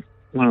from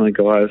one of the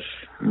guys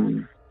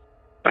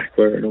back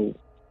where it all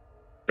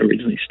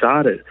originally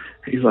started.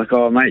 He's like,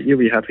 "Oh mate, you'll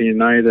be happy to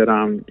know that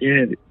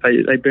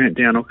they burnt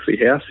down Oxley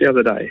House the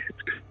other day."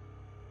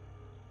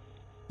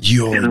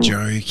 You're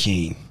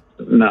joking.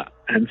 No.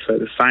 And so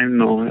the same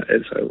night,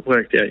 so it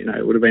worked out,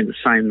 it would have been the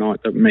same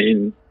night that me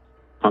and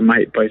my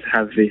mate both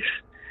have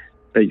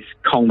these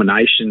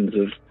culminations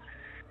of,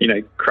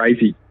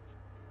 crazy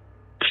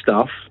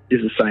stuff,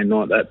 is the same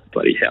night that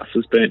bloody house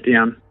was burnt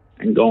down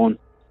and gone.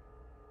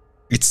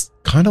 It's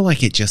kind of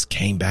like it just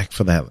came back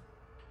for that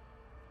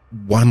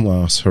one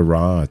last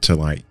hurrah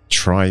to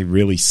try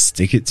really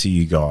stick it to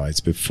you guys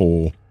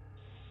before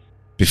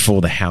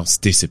the house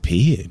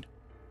disappeared.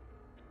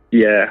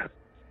 Yeah.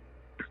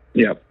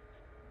 Yep.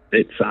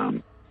 It's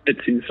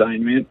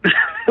insane, man.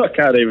 I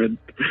can't even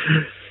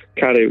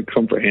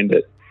comprehend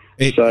it.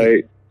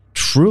 It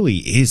truly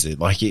is.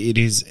 It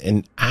is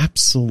an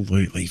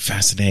absolutely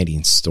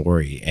fascinating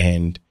story,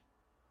 and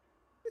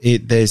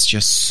there's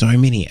just so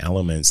many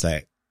elements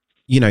that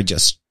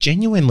just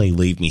genuinely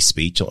leave me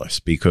speechless,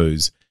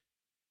 because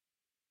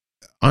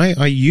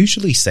I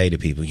usually say to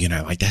people,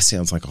 that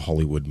sounds like a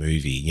Hollywood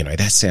movie,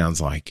 that sounds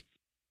like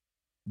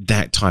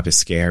that type of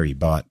scary,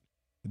 but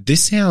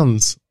this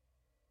sounds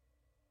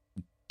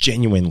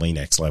genuinely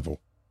next level.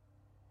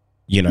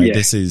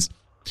 This is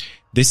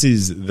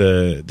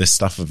the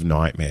stuff of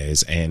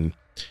nightmares, and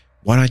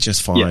what I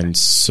just find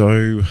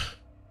so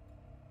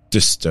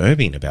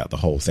disturbing about the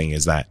whole thing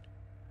is that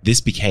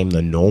this became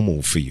the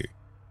normal for you.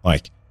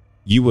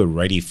 You were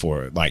ready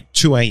for it.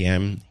 2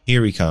 a.m.,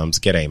 here he comes.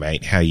 G'day,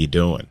 mate. How you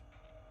doing?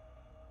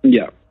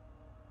 Yeah.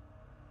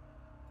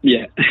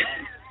 Yeah.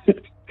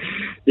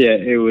 Yeah,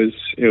 it was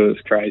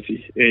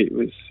crazy. It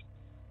was,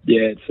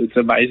 it's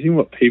amazing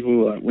what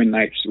people, when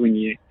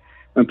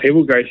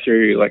people go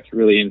through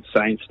really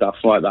insane stuff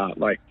like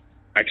that,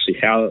 actually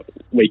how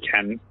we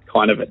can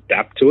kind of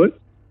adapt to it.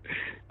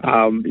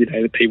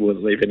 The people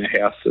that live in a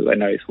house that they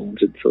know is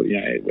haunted, so,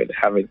 where they're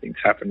having things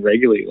happen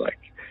regularly,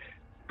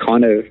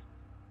 kind of,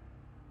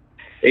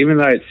 even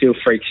though it still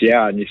freaks you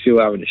out and you're still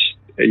having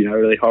a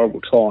really horrible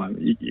time,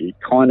 you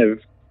kind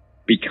of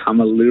become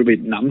a little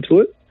bit numb to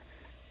it.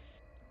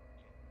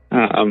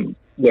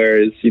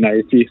 Whereas,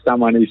 if you're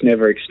someone who's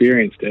never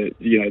experienced it,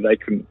 they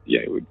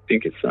would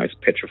think it's the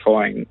most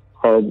petrifying,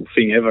 horrible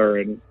thing ever,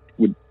 and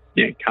would,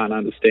 can't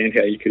understand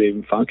how you could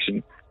even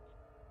function.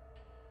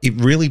 It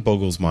really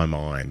boggles my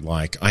mind.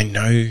 I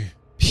know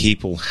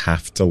people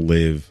have to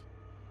live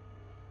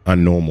a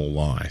normal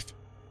life,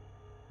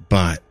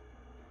 but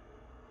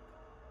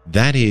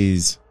that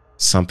is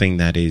something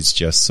that is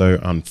just so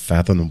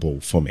unfathomable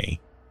for me,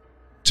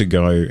 to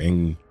go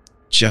and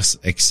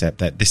just accept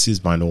that this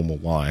is my normal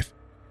life.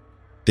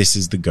 This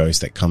is the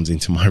ghost that comes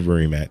into my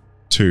room at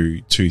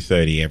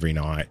 2:30 every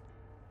night,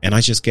 and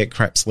I just get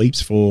crap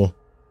sleeps for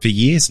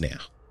years now.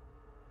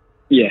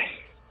 Yeah.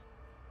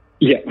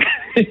 Yeah.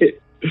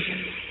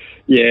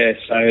 Yeah,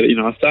 so,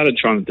 I started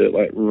trying to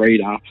do,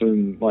 read up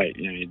and,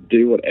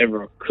 do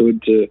whatever I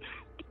could to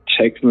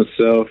check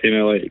myself,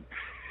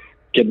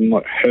 getting,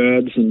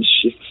 herbs and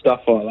shit,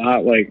 stuff like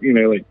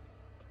that.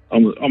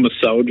 I'm a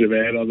soldier,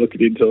 man. I look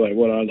into,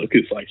 what I look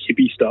at is,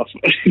 hippie stuff.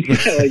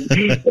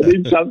 I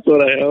need some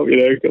sort of help,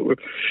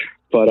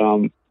 But,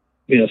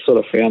 sort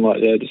of found,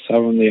 just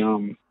having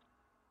the,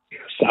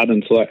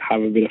 starting to,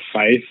 have a bit of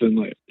faith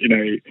and,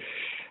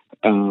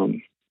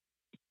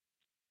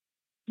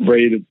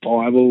 read the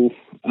Bible,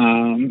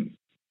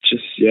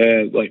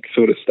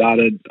 sort of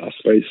started, I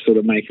suppose, sort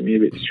of making me a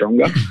bit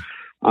stronger.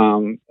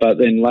 But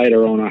then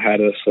later on I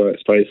had an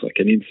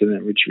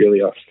incident which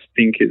really I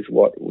think is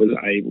what was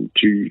able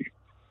to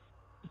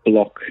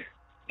block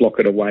block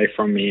it away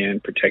from me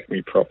and protect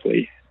me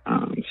properly.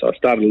 So I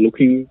started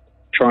looking,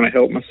 trying to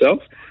help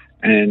myself,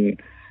 and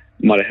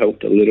might have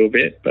helped a little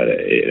bit, but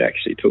it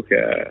actually took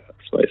a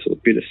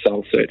bit of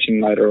soul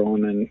searching later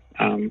on, and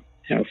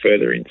a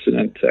further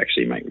incident to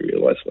actually make me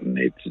realise what I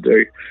needed to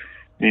do,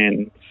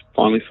 and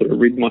finally sort of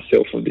rid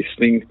myself of this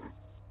thing.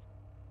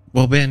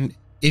 Well, Ben,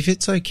 if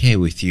it's okay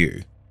with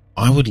you,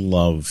 I would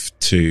love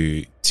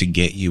to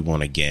get you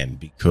on again,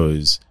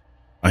 because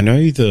I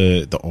know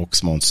the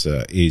Ox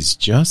Monster is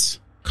just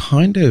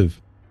kind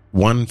of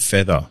one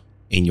feather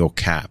in your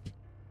cap,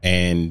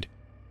 and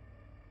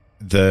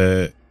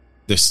the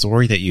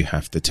story that you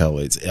have to tell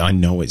is, I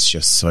know it's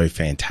just so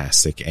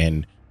fantastic,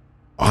 and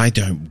I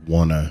don't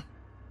want to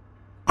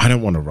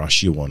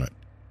rush you on it.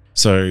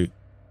 So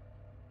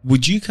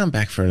would you come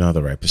back for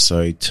another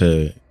episode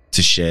to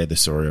share the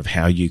story of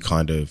how you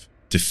kind of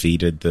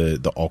defeated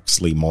the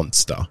Oxley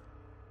monster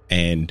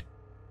and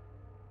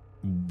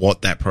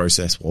what that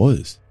process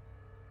was?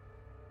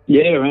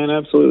 Yeah, man,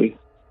 absolutely.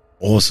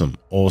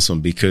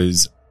 Awesome,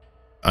 because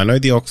I know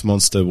the Ox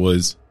Monster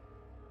was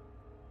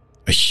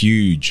a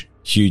huge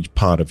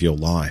part of your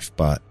life,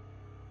 but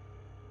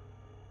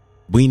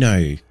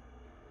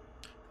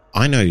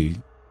I know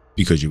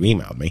because you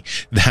emailed me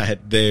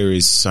that there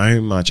is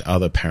so much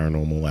other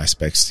paranormal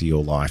aspects to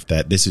your life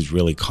that this is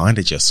really kind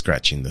of just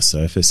scratching the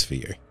surface for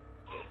you.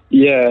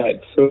 Yeah,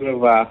 it's sort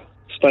of, I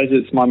suppose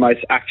it's my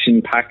most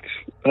action-packed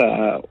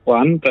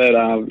one, but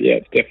yeah,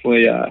 it's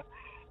definitely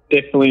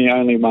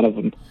only one of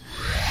them.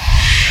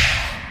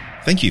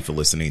 Thank you for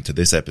listening to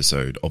this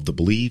episode of the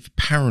Believe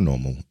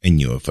Paranormal and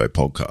UFO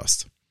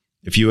podcast.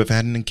 If you have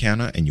had an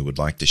encounter and you would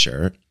like to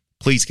share it,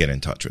 please get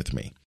in touch with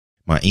me.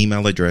 My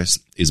email address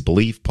is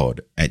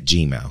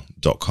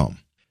believepod@gmail.com.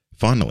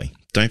 Finally,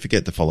 don't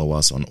forget to follow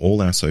us on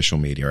all our social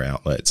media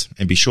outlets,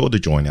 and be sure to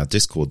join our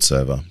Discord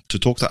server to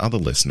talk to other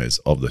listeners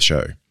of the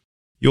show.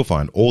 You'll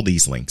find all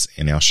these links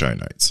in our show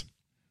notes.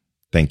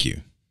 Thank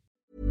you.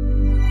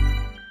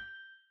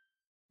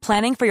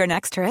 Planning for your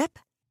next trip?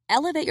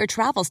 Elevate your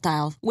travel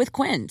style with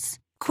Quince.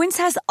 Quince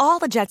has all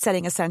the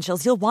jet-setting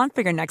essentials you'll want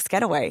for your next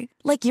getaway,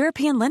 like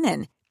European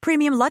linen,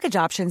 premium luggage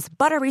options,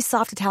 buttery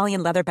soft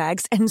Italian leather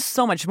bags, and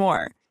so much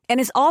more.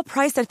 And is all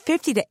priced at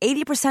 50 to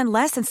 80%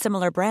 less than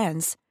similar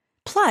brands.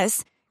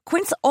 Plus,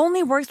 Quince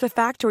only works with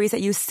factories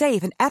that use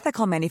safe and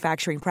ethical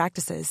manufacturing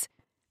practices.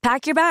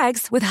 Pack your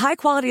bags with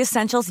high-quality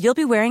essentials you'll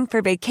be wearing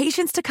for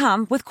vacations to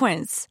come with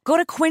Quince. Go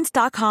to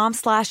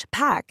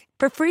quince.com/pack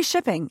for free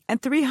shipping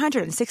and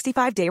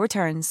 365-day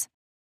returns.